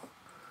while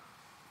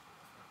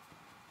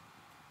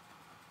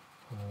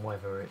on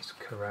whether it's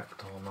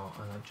correct or not,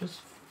 and I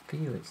just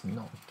feel it's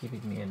not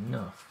giving me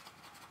enough.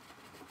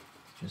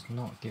 It's just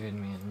not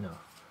giving me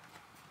enough.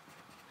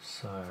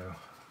 So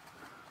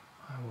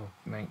I will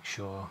make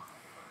sure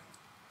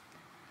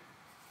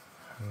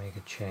I make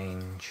a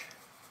change.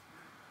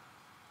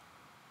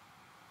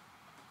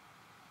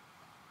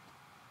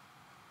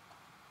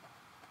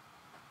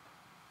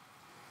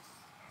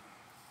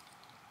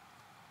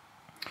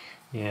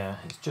 Yeah,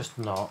 it's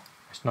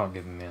not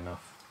giving me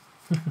enough.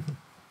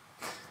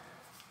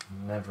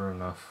 Never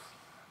enough.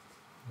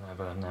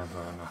 Never enough.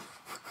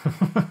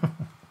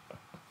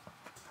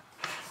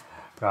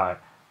 Right,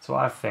 so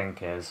what I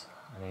think is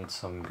I need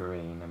some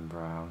green and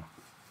brown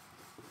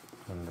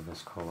under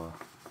this colour.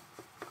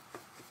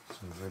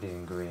 Some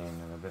viridian green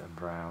and a bit of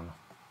brown.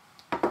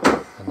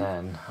 And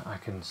then I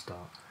can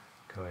start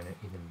going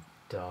even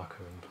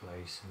darker in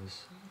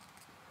places.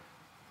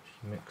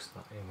 Just mix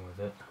that in with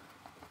it.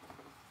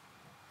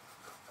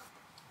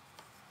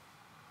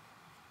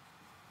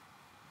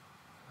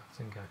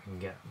 I think I can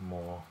get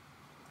more.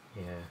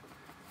 Yeah,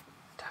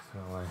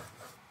 definitely.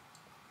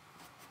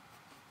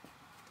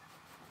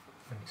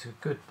 And it's a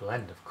good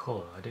blend of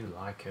colour, I do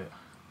like it.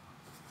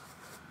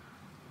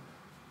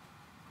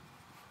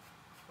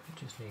 It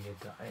just needed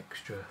that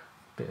extra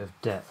bit of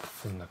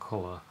depth in the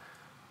colour,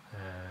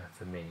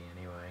 for me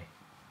anyway.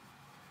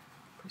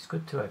 But it's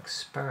good to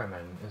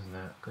experiment, isn't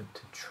it? Good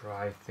to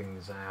try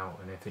things out,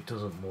 and if it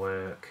doesn't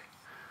work,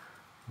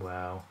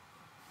 well,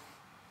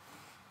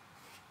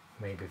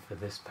 maybe for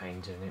this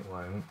painting it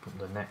won't, but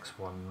the next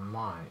one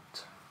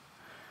might.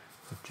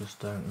 I just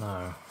don't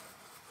know.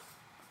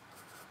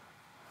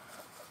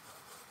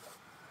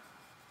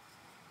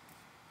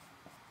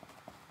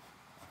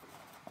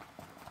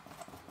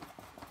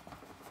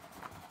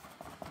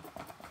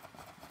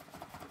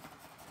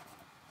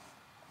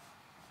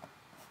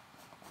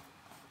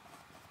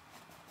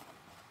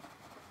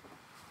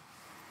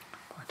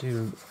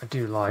 I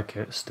do like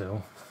it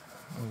still,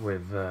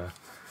 with that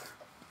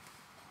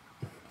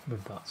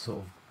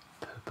sort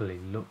of purpley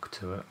look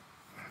to it.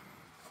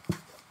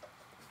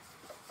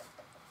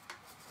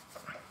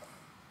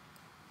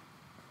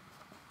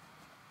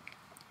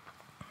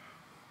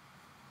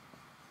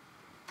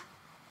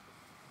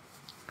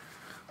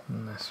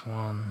 And this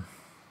one.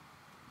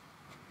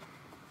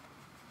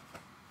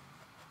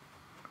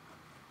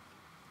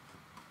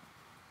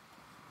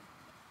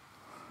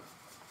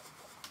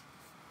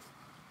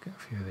 Get a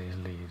few of these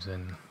leaves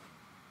in.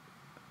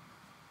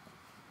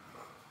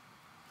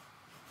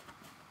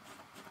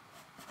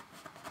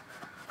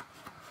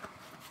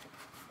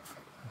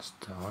 There's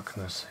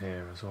darkness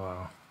here as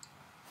well.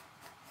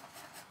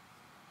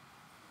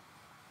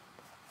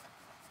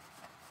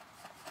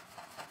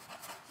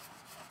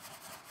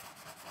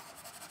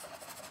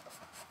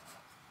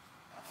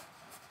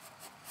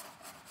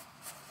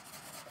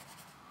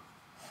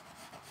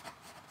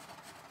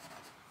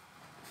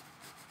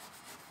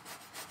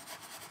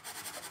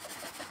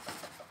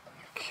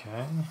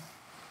 Okay.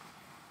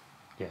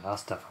 Yeah,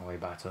 that's definitely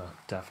better,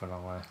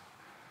 definitely.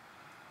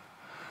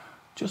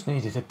 Just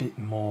needed a bit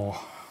more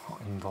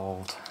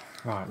involved.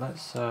 Right,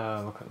 let's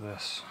look at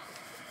this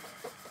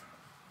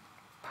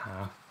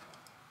path.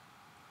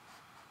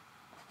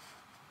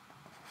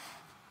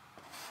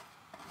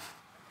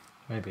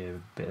 Maybe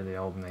a bit of the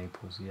old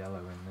Naples yellow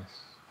in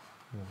this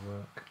will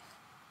work.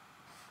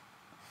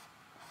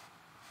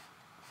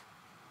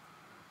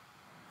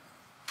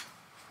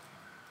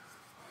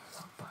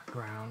 That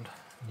background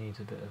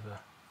needs a bit of a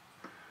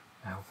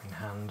helping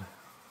hand.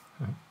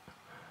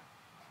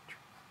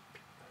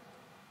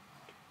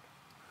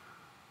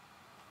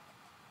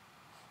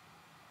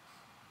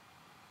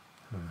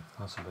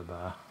 That's a bit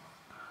better.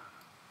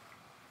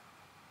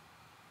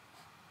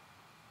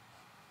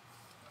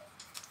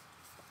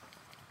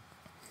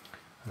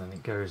 And then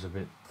it goes a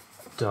bit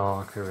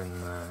darker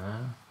in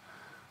there,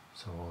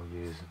 so I'll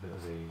use a bit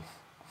of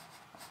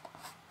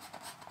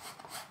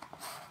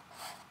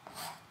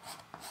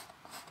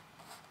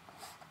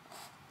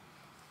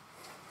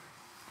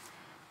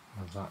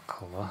that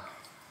colour.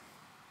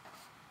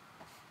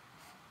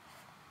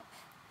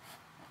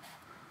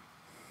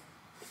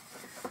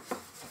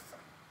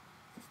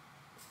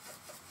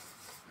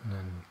 And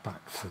then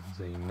back to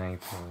the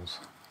Naples.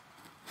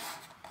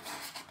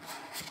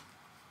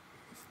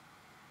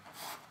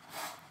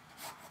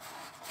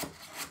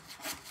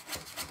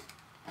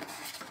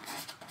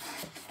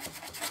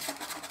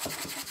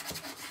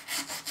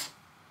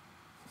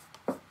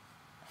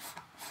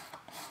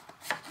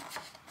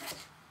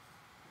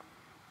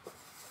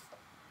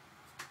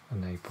 The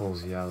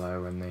Naples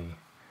yellow and the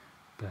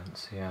burnt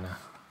sienna.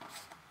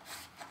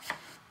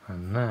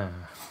 And there.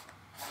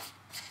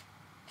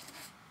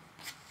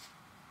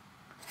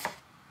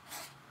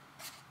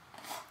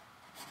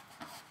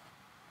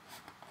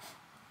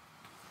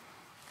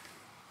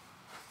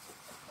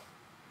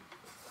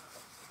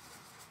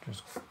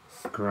 Just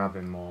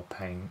grabbing more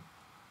paint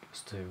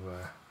just to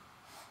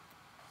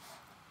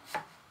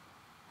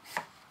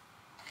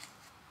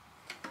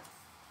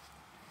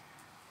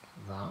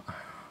that.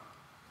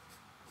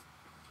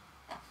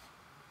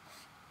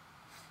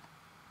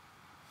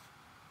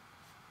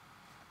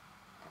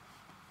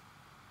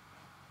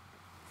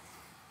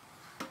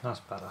 That's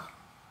better.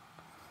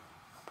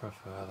 I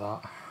prefer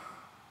that.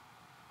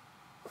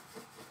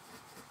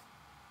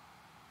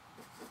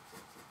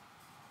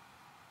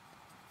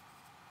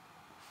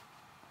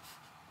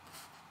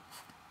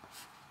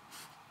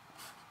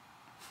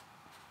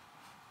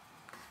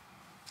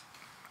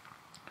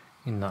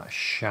 In that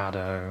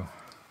shadow,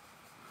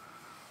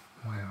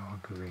 where our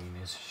green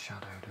is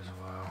shadowed as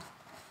well.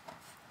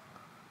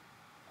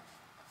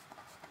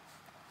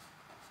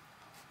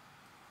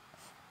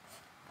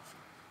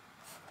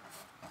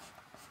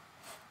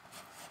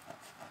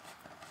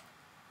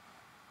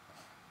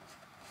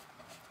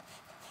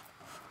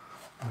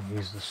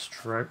 Use the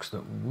strokes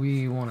that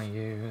we want to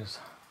use.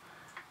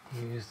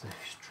 Use the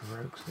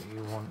strokes that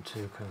you want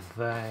to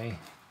convey.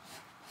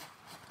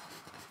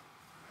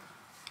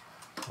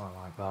 I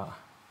like that.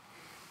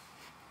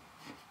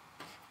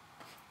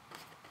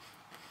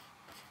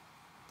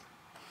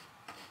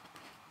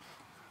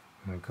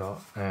 We've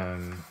got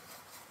an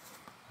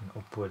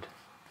upward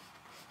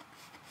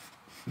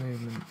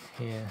movement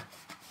here.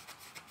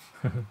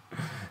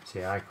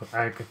 See, I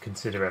could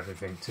consider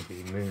everything to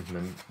be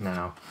movement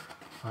now.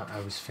 I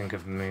always think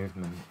of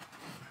movement.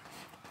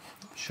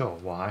 Not sure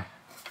why. I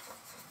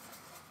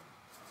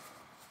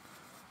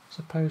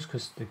suppose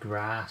because the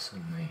grass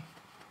and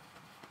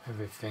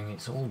everything,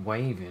 it's all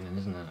waving,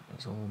 isn't it?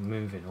 It's all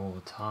moving all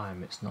the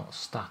time. It's not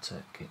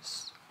static.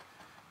 It's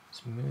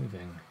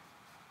moving.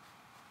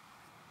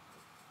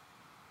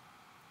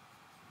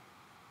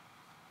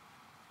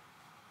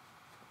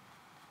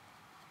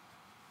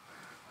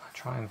 I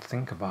try and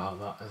think about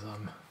that as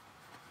I'm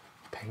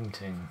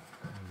painting.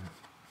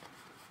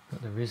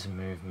 But there is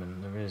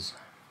movement. There's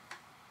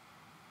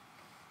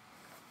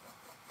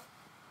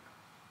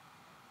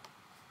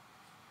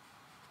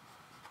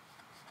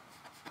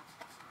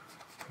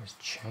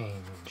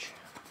change.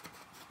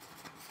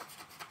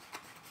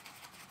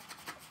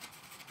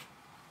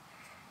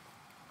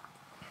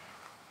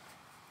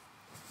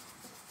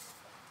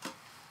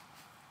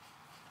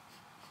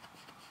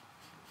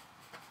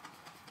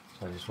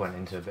 So I just went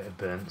into a bit of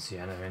burnt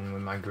sienna in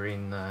with my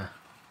green there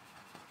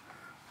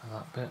for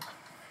that bit.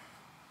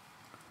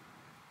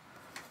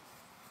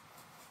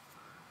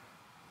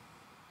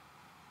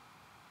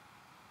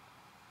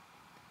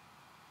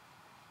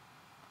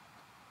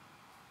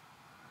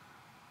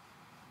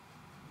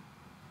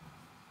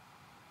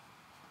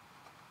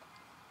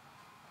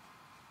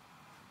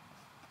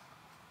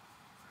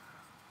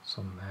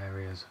 Some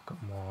areas have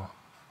got more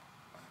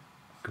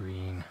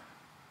green.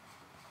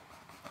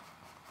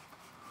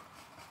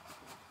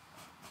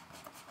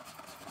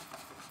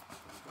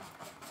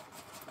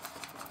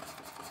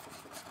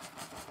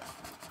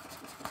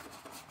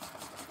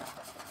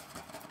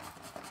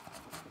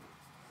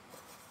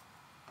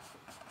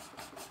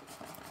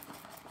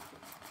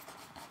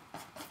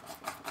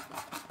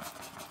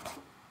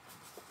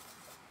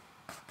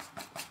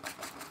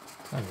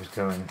 I'm just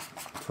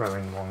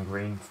throwing one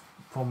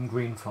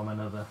green from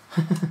another,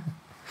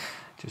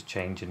 just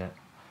changing it.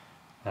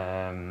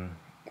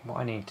 What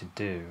I need to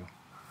do,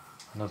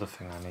 another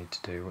thing I need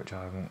to do, which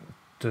I haven't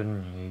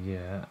done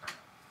yet,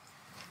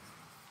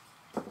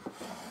 I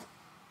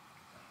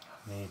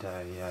need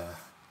I'm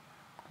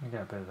gonna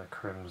get a bit of the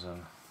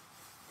crimson,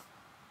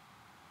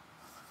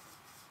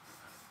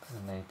 a bit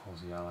of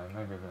Naples yellow,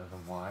 maybe a bit of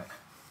the white.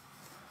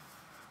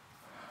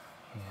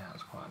 Yeah,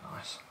 that's quite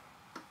nice.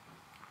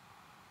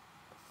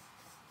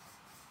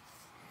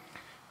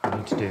 I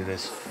need to do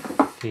this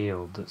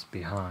field that's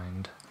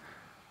behind.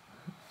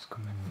 It's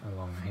coming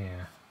along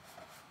here.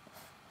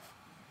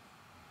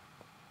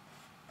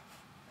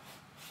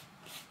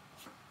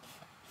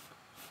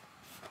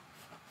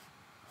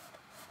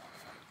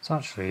 It's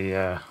actually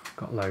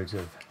got loads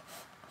of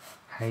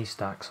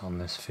haystacks on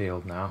this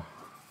field now.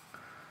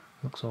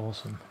 Looks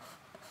awesome.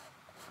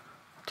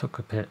 I took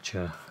a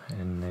picture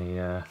in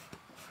the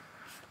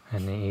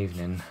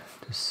evening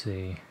to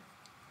see.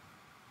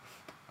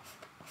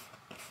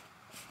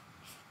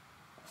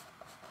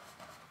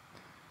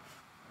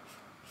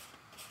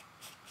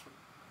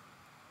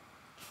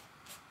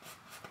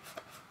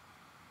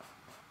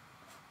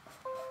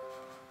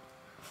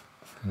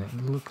 And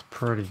it looked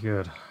pretty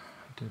good.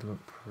 It did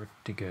look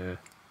pretty good.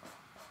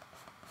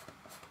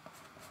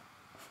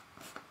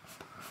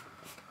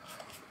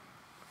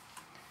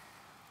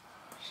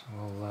 So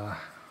we'll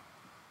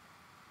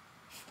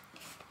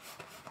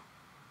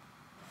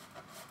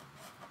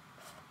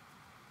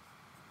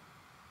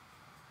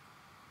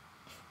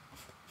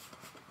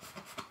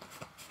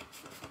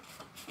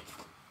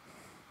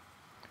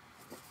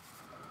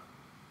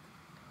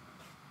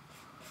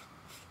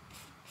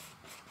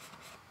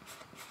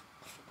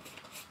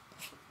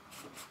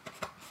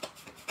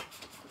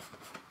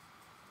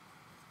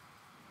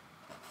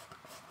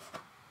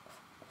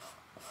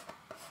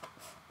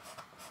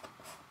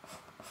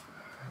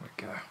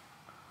go.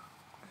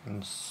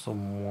 And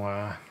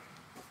somewhere,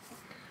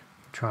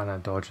 I'm trying to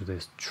dodge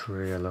this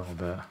tree a little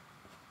bit.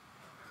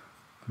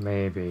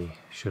 Maybe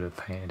should have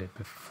painted it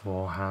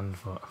beforehand,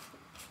 but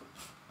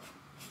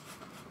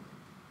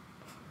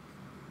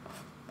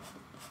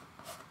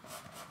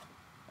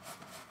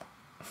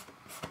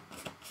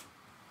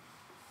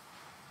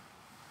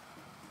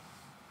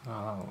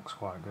oh, that looks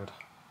quite good.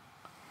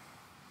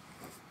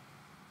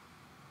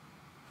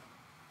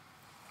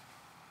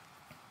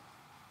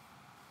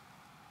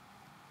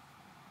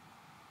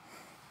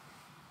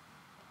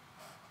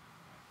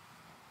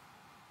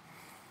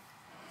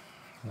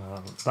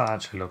 No, that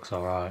actually looks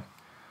alright.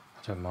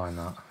 I don't mind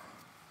that.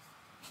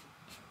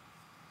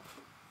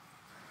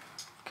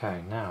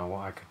 Okay, now what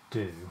I could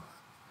do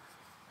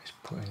is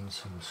put in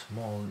some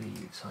small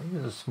leaves. I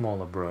use a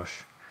smaller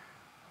brush.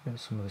 Get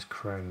some of this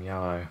chrome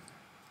yellow.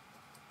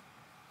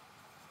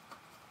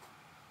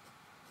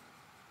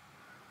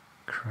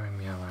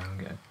 And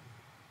get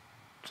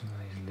some of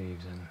these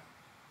leaves in.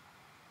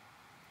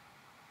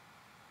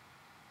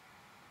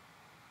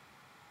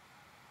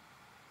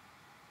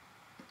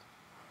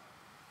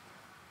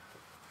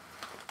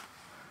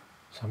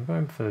 So I'm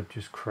going for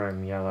just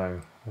chrome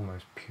yellow,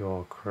 almost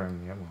pure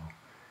chrome yellow. Well,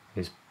 it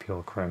is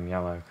pure chrome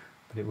yellow,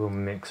 but it will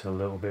mix a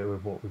little bit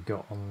with what we've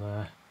got on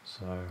there.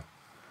 So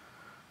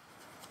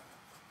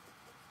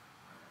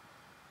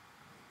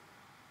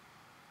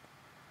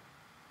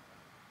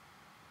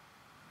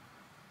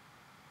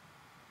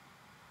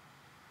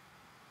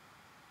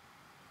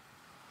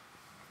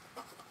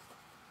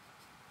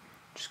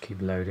just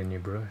keep loading your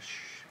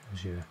brush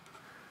as you're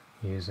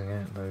using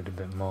it. Load a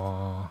bit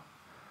more.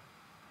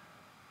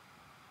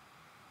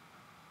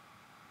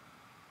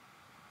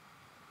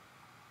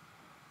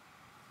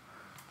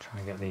 Try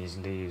and get these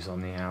leaves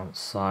on the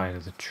outside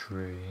of the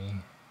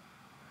tree.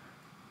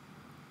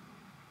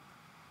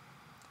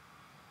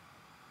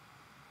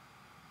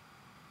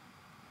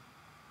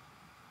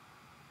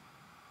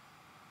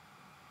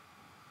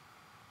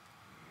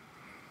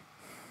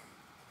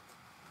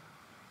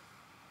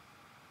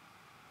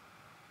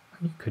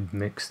 You could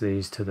mix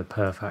these to the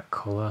perfect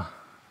colour.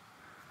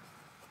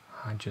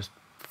 I just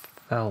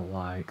felt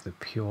like the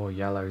pure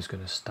yellow is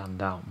going to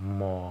stand out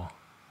more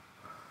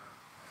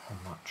on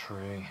that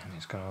tree, and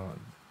it's going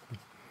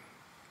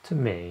to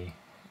me,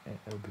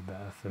 it'll be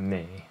better for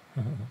me.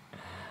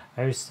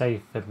 I always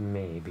say for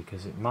me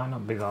because it might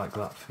not be like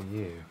that for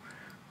you,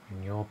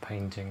 and your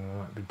painting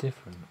might be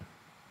different.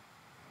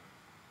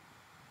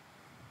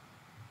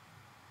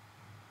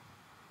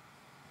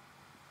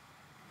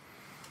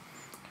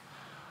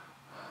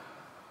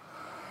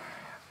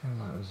 I feel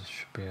like there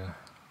should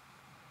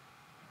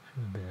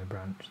be a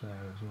branch there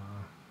as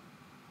well.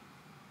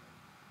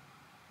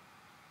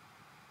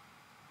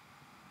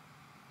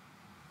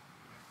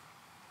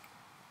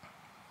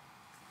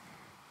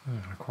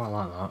 I quite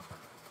like that.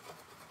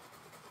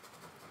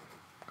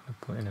 I'm going to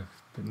put in a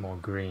bit more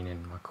green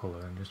in my colour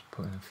and just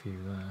put in a few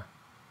there.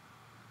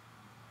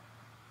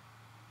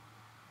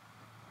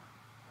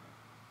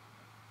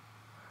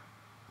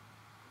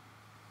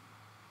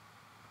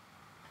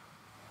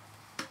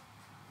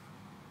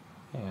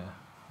 Yeah,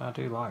 I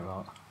do like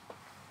that.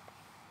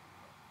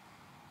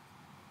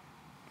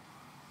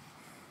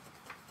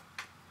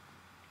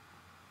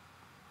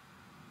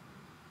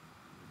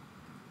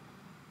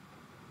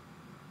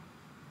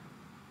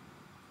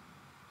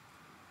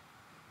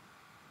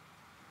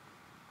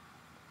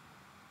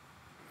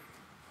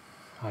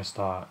 I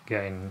start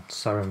getting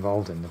so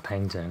involved in the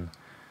painting,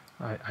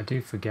 I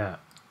do forget.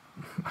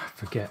 I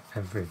forget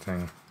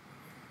everything.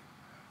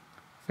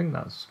 I think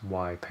that's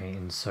why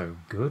painting's so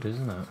good,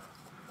 isn't it?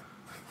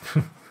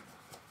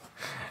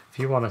 If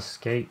you want to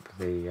escape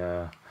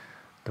the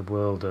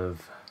world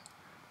of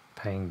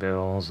paying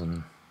bills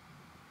and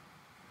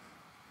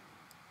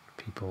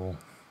people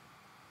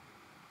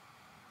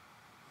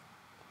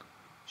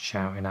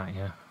shouting at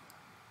you,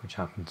 which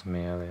happened to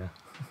me earlier.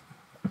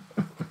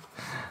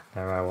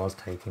 There I was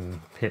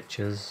taking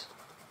pictures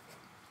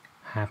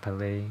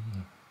happily,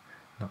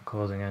 not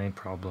causing any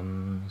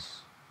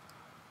problems.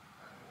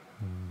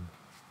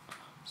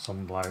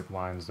 Some bloke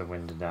winds the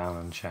window down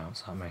and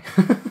shouts at me.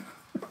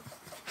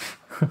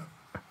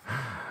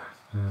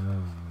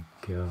 Oh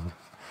god.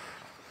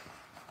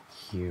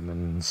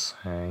 Humans,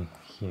 hey,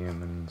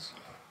 humans.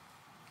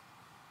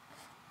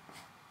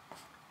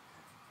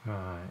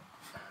 Right.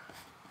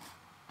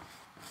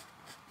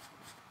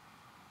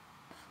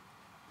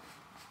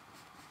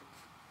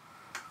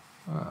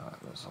 Right,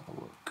 let's have a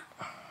look.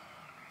 I'm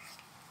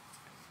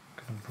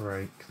going to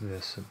break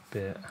this a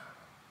bit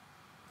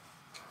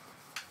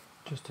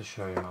just to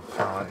show you my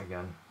palette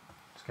again.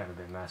 It's getting a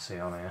bit messy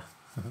on here.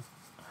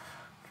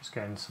 Just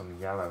getting some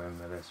yellow in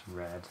with this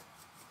red.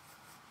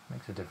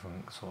 Makes a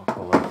different sort of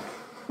colour.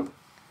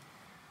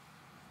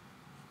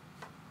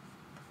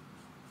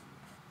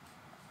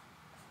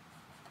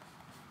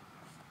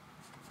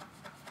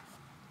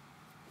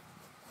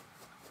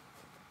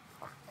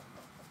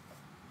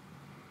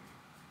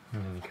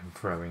 And then you can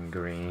throw in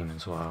green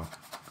as well.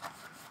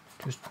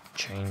 Just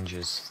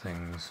changes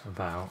things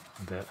about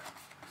a bit,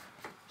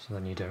 so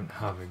then you don't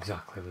have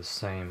exactly the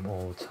same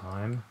all the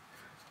time.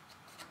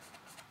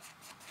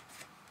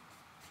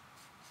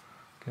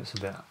 Gets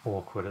a bit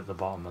awkward at the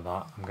bottom of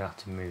that. I'm going to have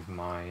to move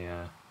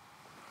my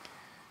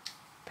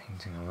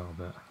painting a little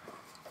bit.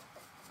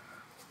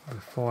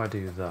 Before I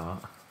do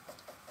that,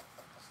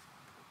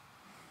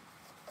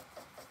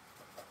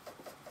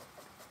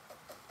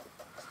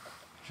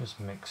 just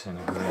mix in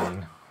a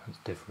green that's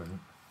different.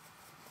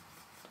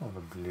 Sort of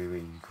a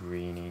bluey,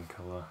 greeny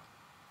colour.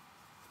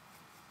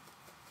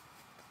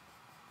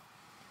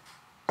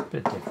 A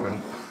bit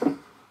different.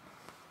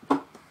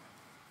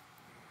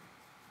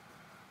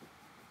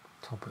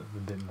 Top it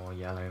with a bit more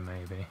yellow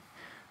maybe.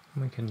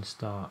 And we can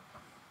start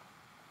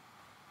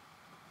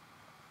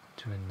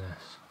doing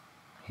this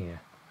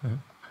here.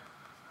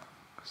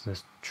 Because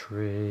this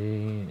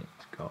tree,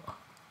 it's got,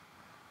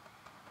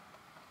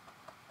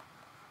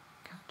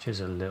 catches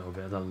a little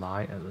bit of the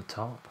light at the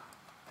top.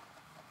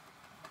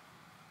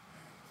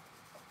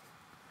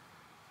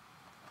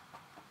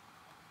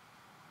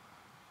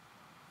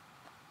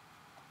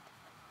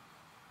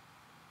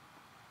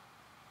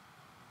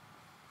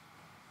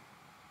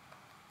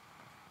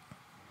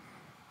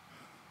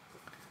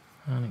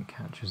 And it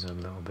catches a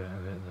little bit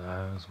of it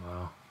there as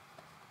well.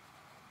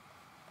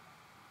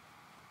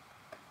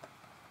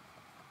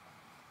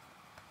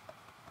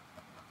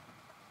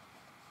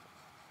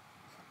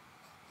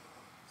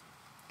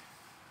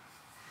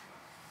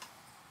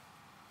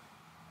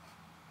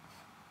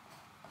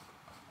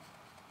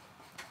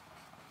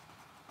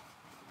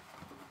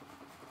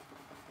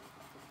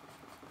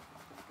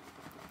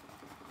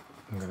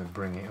 I'm going to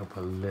bring it up a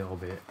little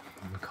bit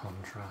in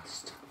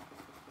contrast.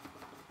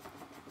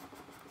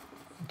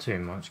 Not too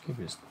much, keep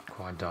it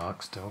quite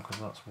dark still, because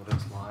that's what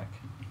it's like.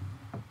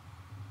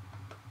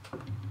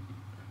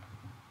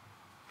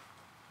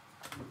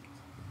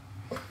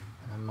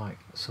 I might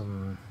get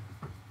some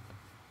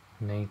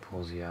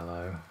Naples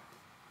yellow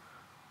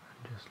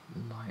and just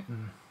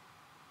lighten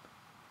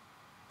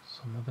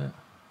some of it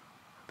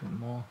a bit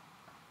more.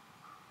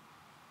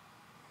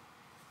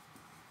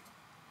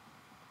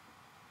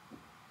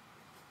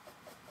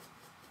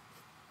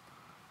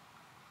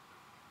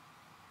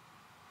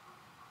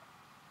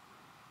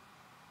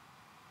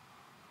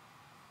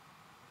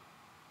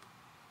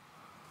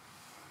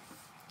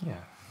 Yeah.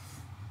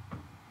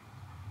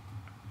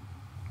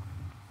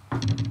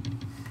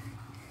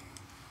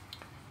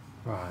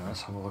 Right,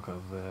 let's have a look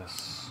at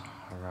this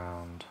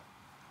around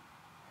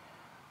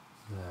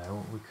there.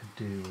 What we could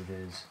do with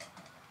is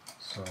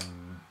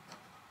some,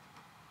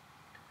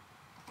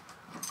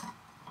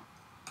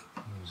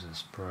 use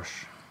this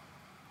brush,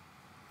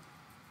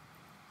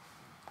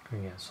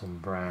 can get some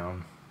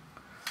brown.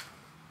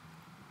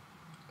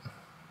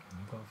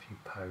 I've got a few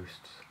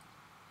posts.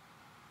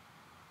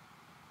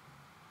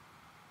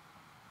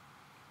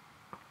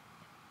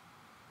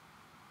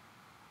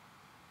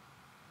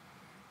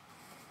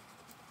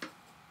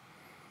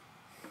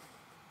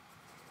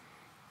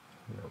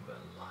 bit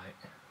of light.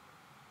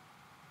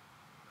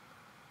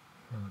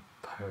 Another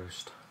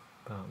post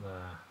about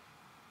there.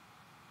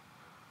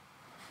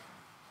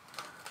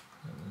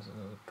 And there's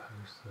another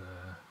post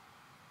there.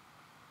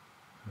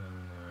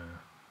 And there.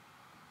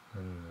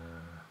 And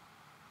there.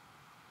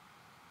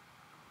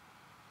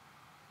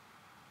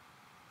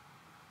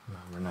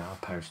 I've run out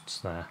of posts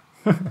there.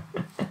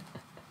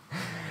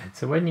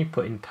 So when you're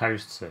putting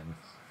posts in,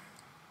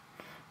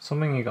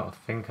 something you got to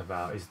think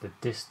about is the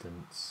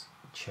distance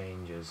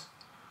changes.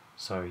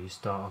 So you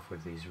start off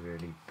with these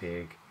really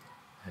big,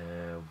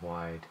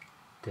 wide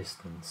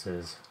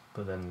distances,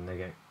 but then they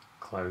get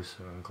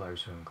closer and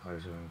closer and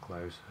closer and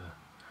closer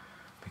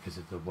because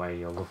of the way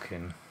you're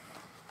looking.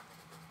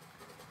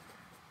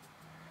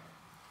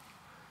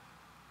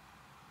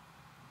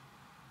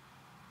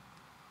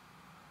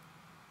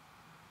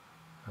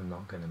 I'm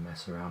not going to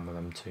mess around with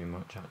them too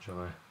much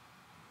actually.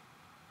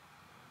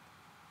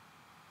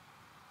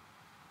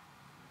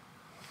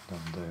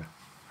 Don't do.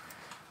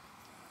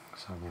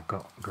 So we've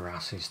got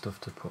grassy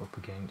stuff to put up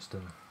against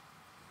them,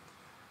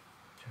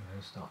 which I'm going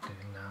to start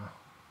doing now.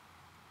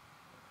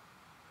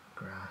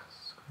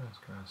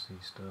 Grassy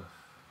stuff.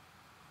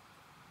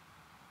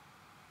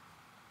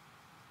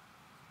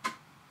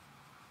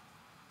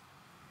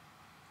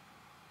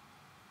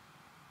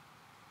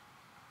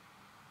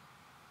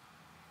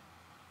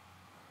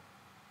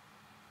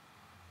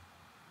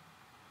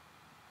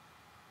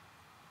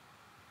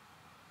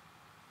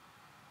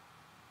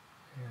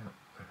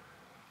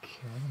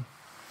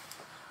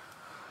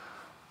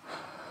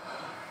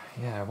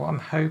 Yeah, what I'm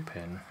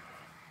hoping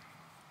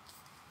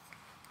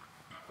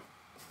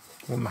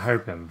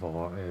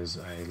for is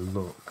a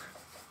look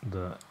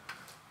that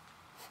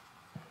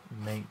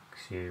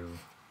makes you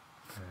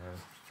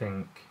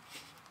think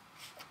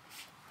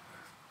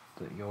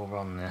that you're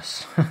on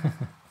this.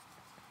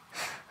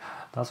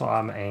 That's what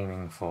I'm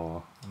aiming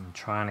for. I'm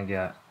trying to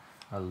get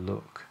a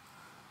look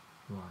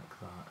like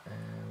that.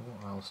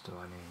 What else do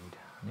I need?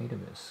 I need a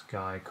bit of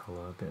sky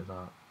colour, a bit of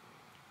that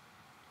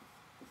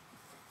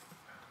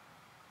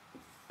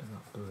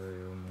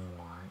blue and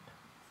white.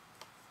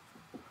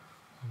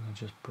 I'm going to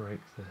just break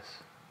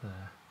this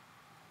there.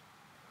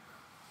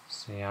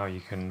 See how you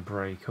can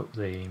break up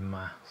the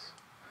mass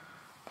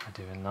by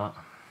doing that.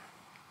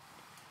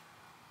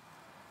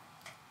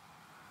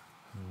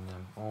 And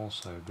I've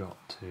also got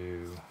to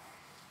do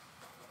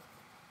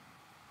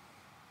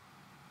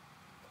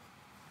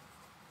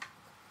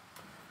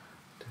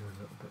a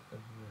little bit of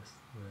this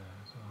there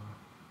as well.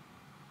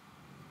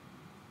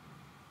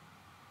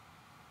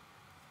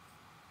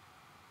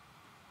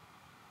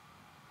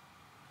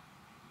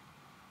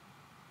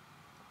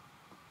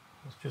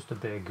 There's just a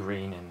bit of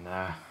green in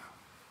there.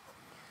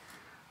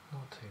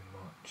 Not too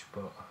much,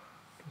 but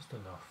just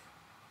enough.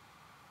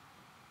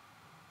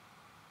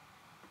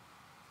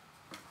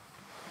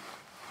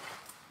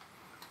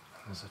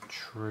 There's a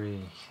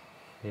tree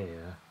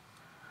here,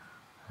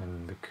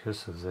 and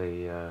because of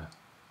the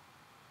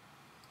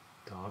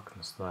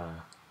darkness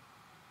there,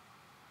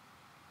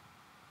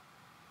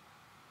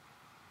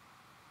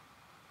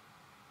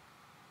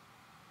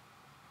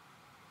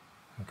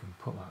 I can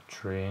put that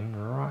tree in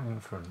right in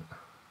front.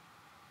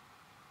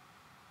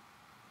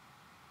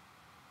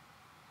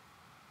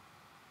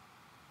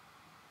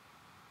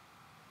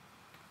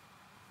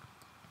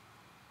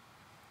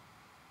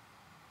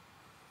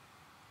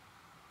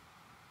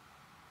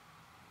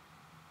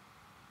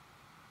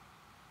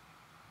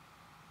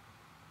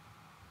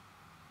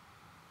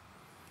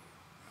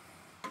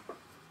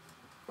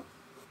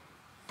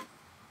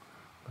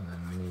 And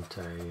then we need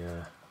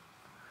a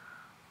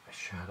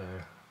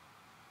shadow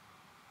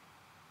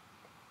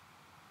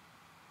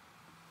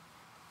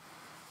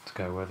to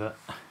go with it.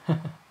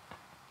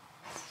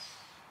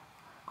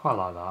 Quite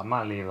like that. I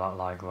might leave that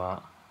like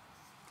that.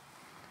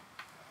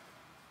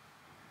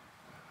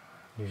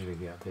 Usually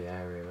get the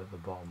area at the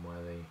bottom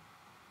where the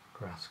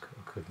grass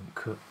couldn't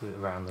cut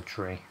around the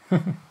tree.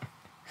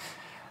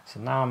 So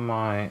now I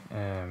might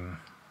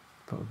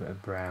put a bit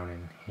of brown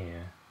in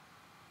here.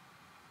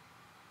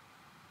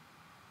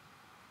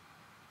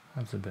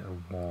 Adds a bit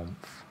of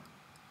warmth.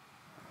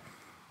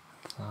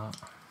 That.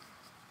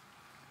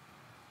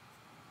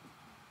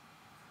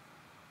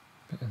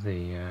 Bit of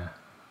the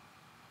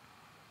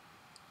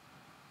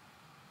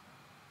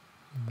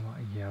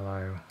light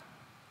yellow.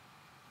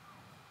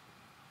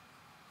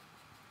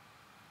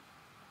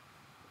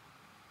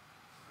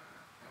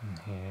 In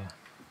here.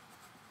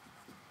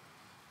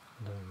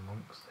 And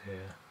amongst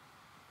here.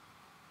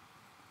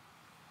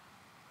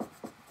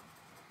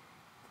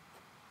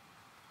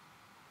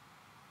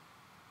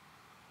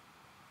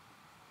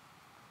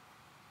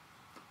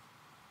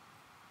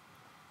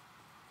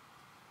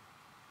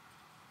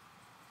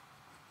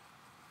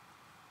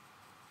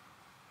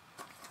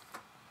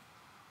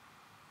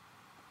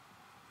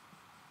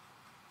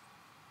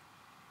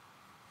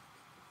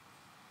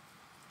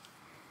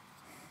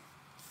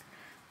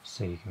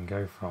 So you can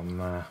go from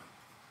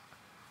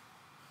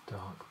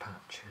dark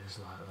patches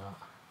like that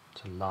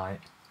to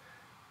light,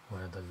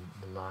 where the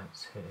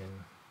light's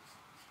hitting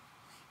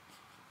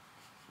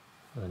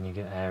then you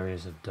get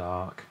areas of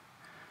dark.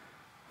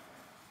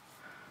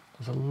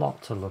 There's a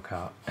lot to look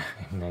at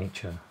in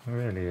nature, it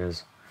really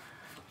is.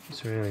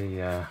 It's really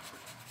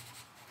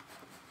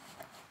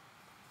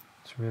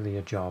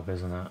a job,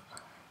 isn't it?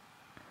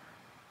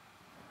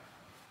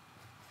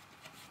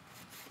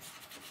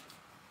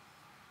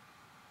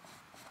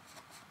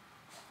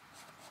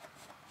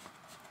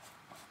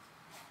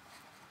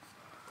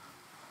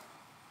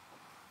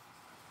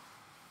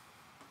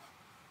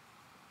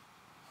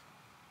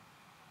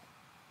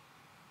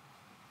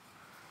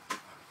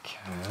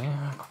 Okay,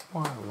 I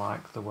quite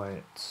like the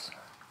way it's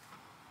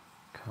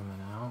coming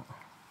out.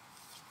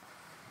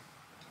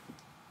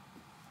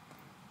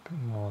 A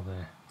bit more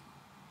the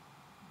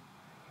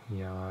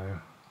yellow.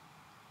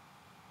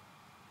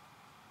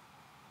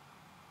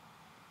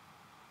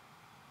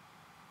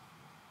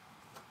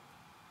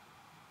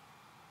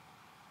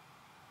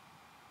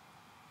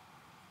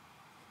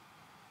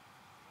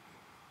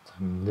 So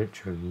I'm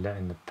literally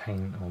letting the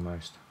paint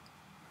almost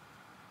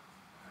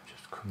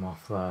just come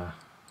off there.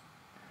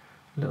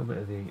 A little bit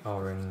of the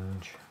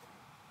orange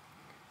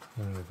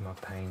in with my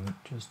paint,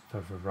 just for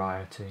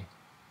variety.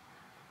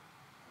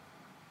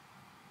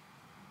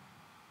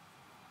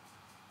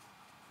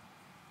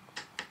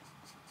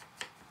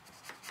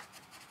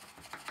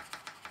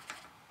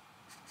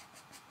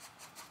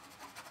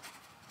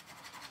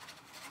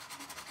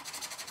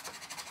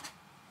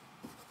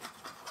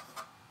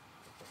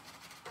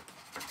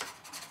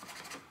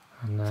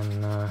 And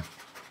then let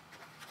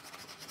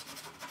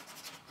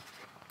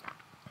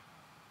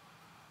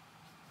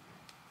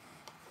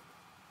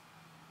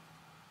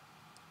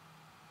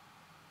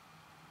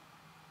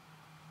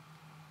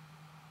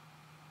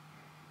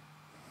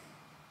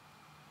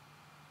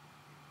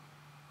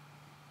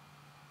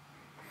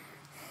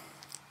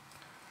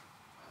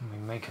me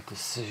make a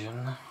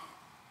decision.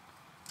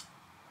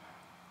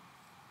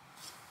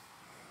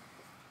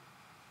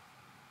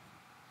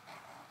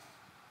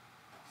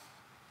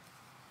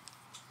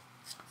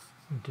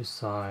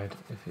 Decide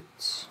if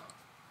it's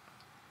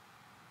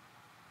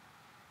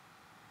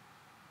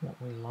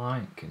what we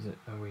like. Is it,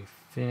 are we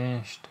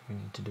finished? Do we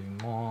need to do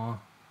more?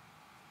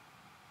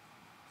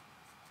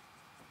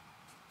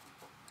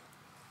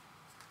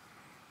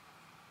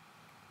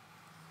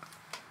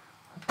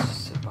 Let's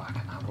sit back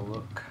and have a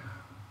look.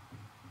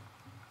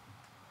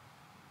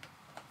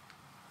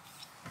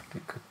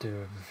 We could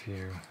do a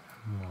few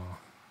more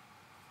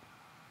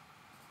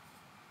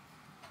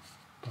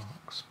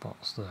dark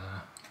spots there.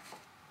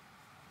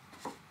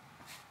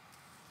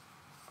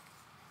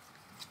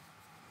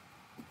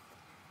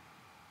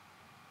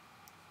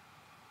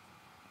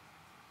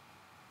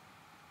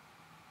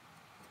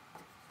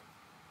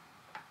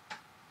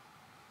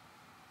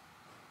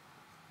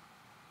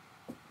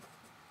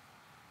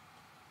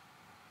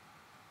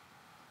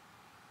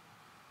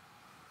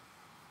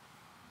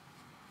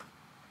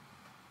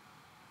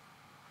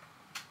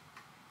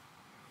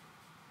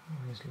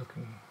 Always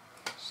looking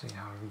to see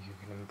how you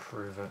can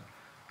improve it.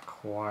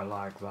 Quite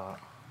like that.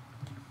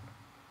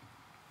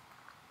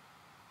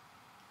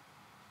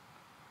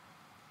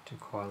 Do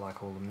quite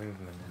like all the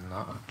movement in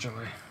that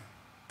actually.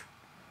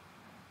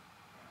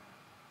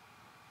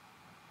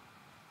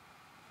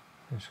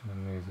 I'm just going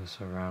to move this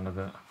around a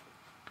bit.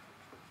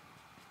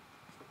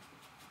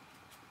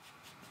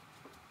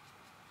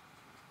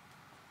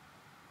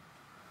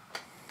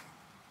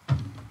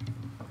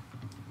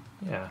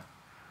 Yeah,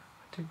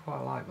 I do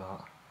quite like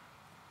that.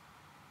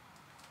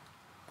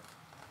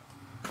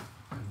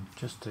 And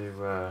just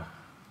to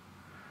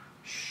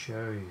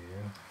show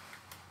you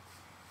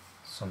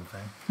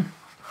something,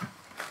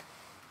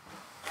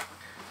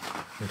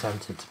 I'm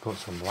tempted to put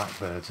some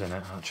blackbirds in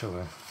it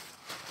actually,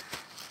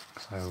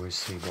 because I always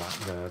see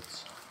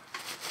blackbirds.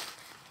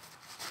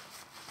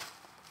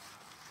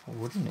 But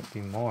wouldn't it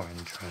be more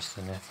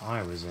interesting if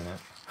I was in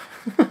it?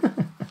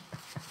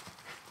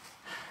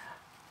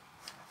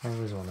 I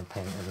always want to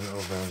paint a little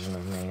version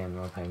of me in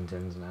my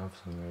paintings now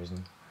for some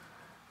reason.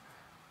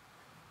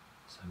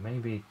 So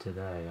maybe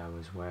today I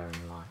was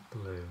wearing light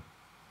blue.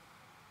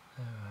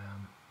 There I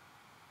am.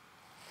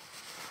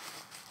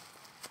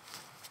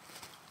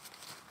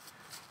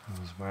 I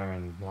was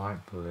wearing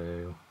light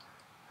blue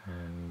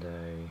and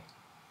a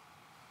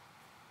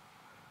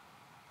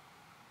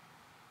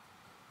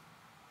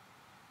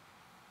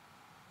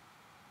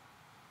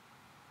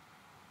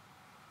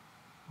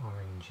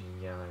orangey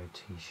yellow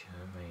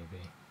t-shirt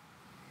maybe.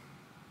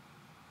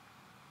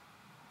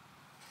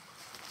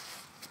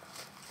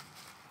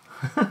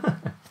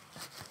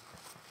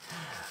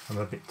 I'm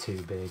a bit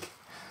too big.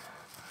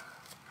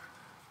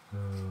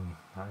 Oh,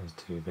 that is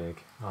too big.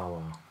 Oh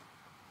well.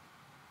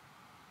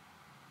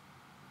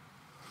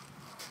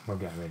 We'll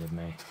get rid of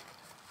me.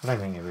 I don't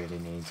think it really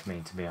needs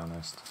me, to be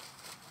honest.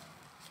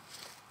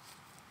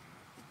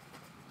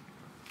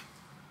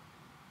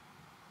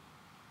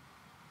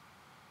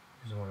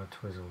 Just want to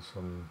twizzle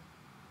some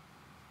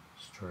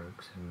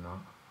strokes in that.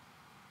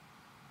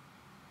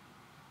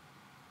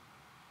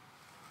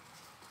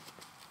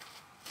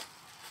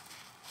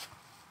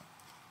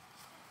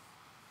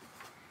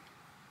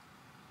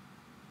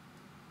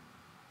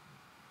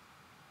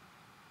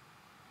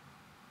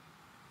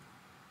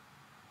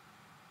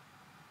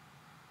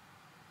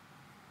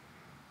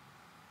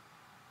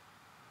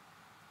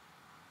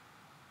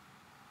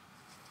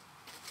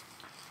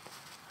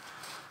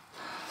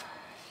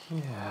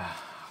 Yeah,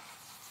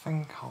 I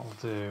think I'll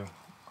do.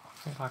 I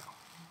think I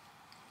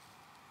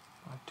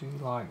do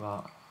like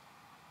that.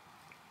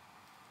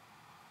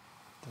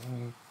 The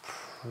only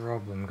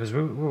problem, because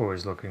we're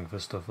always looking for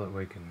stuff that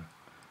we can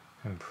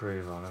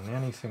improve on, and the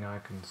only thing I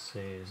can see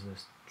is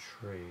this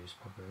tree is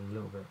probably a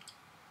little bit,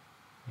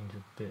 needs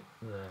a bit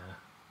there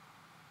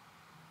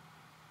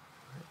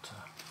for it to,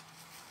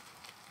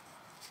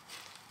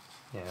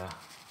 yeah.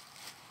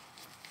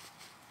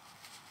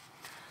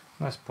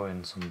 Let's put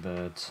in some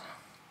birds.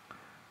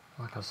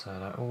 Like I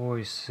said, I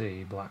always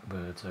see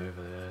blackbirds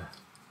over there.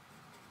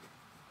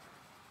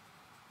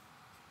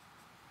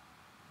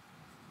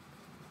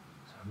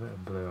 So a bit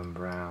of blue and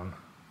brown.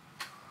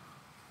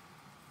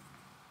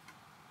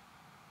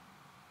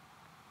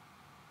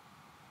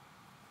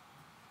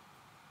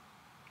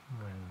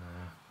 In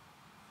there.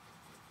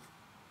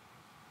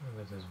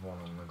 Maybe there's one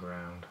on the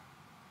ground.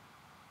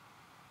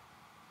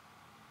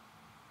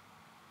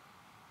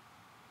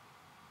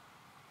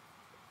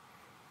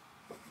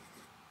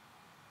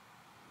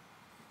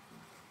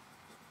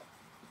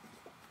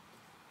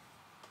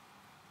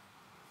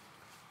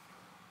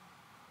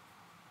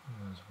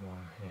 There's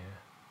one here.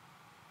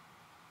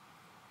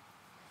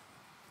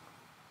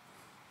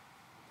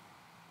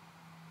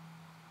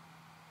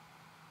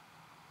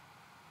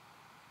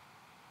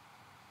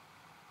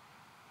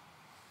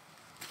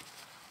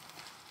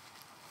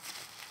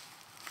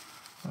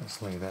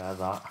 Let's leave it at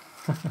that.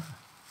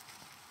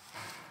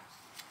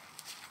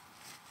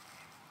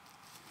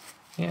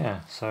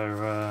 Yeah,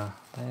 so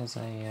there's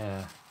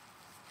a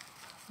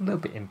little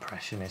bit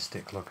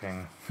impressionistic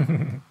looking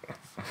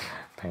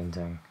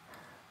painting.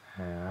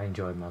 I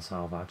enjoyed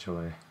myself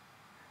actually.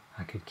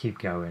 I could keep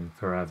going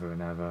forever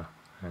and ever,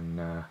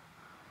 and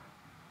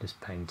this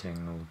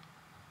painting will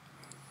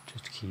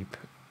just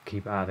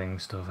keep adding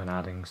stuff and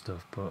adding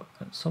stuff, but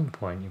at some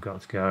point you've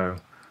got to go,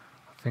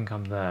 I think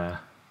I'm there.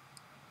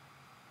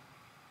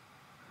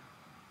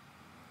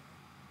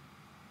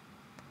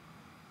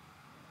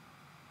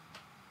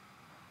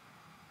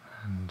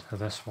 And for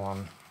this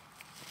one,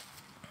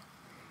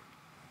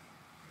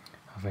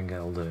 I think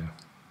it'll do.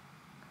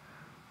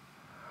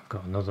 I've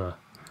got another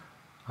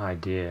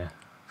idea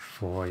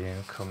for you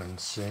coming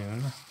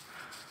soon.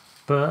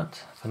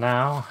 But for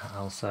now,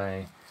 I'll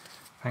say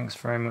thanks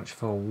very much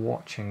for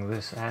watching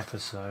this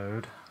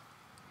episode.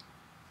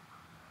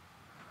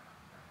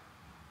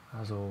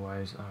 As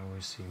always, I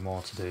always see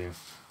more to do,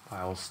 but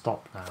I'll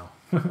stop now.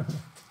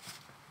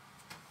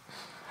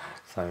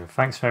 So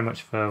thanks very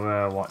much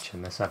for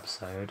watching this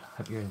episode.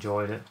 Hope you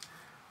enjoyed it.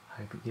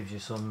 Hope it gives you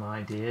some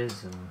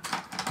ideas and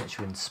gets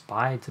you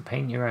inspired to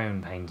paint your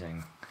own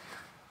painting.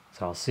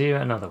 So I'll see you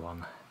at another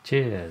one.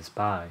 Cheers,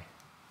 bye.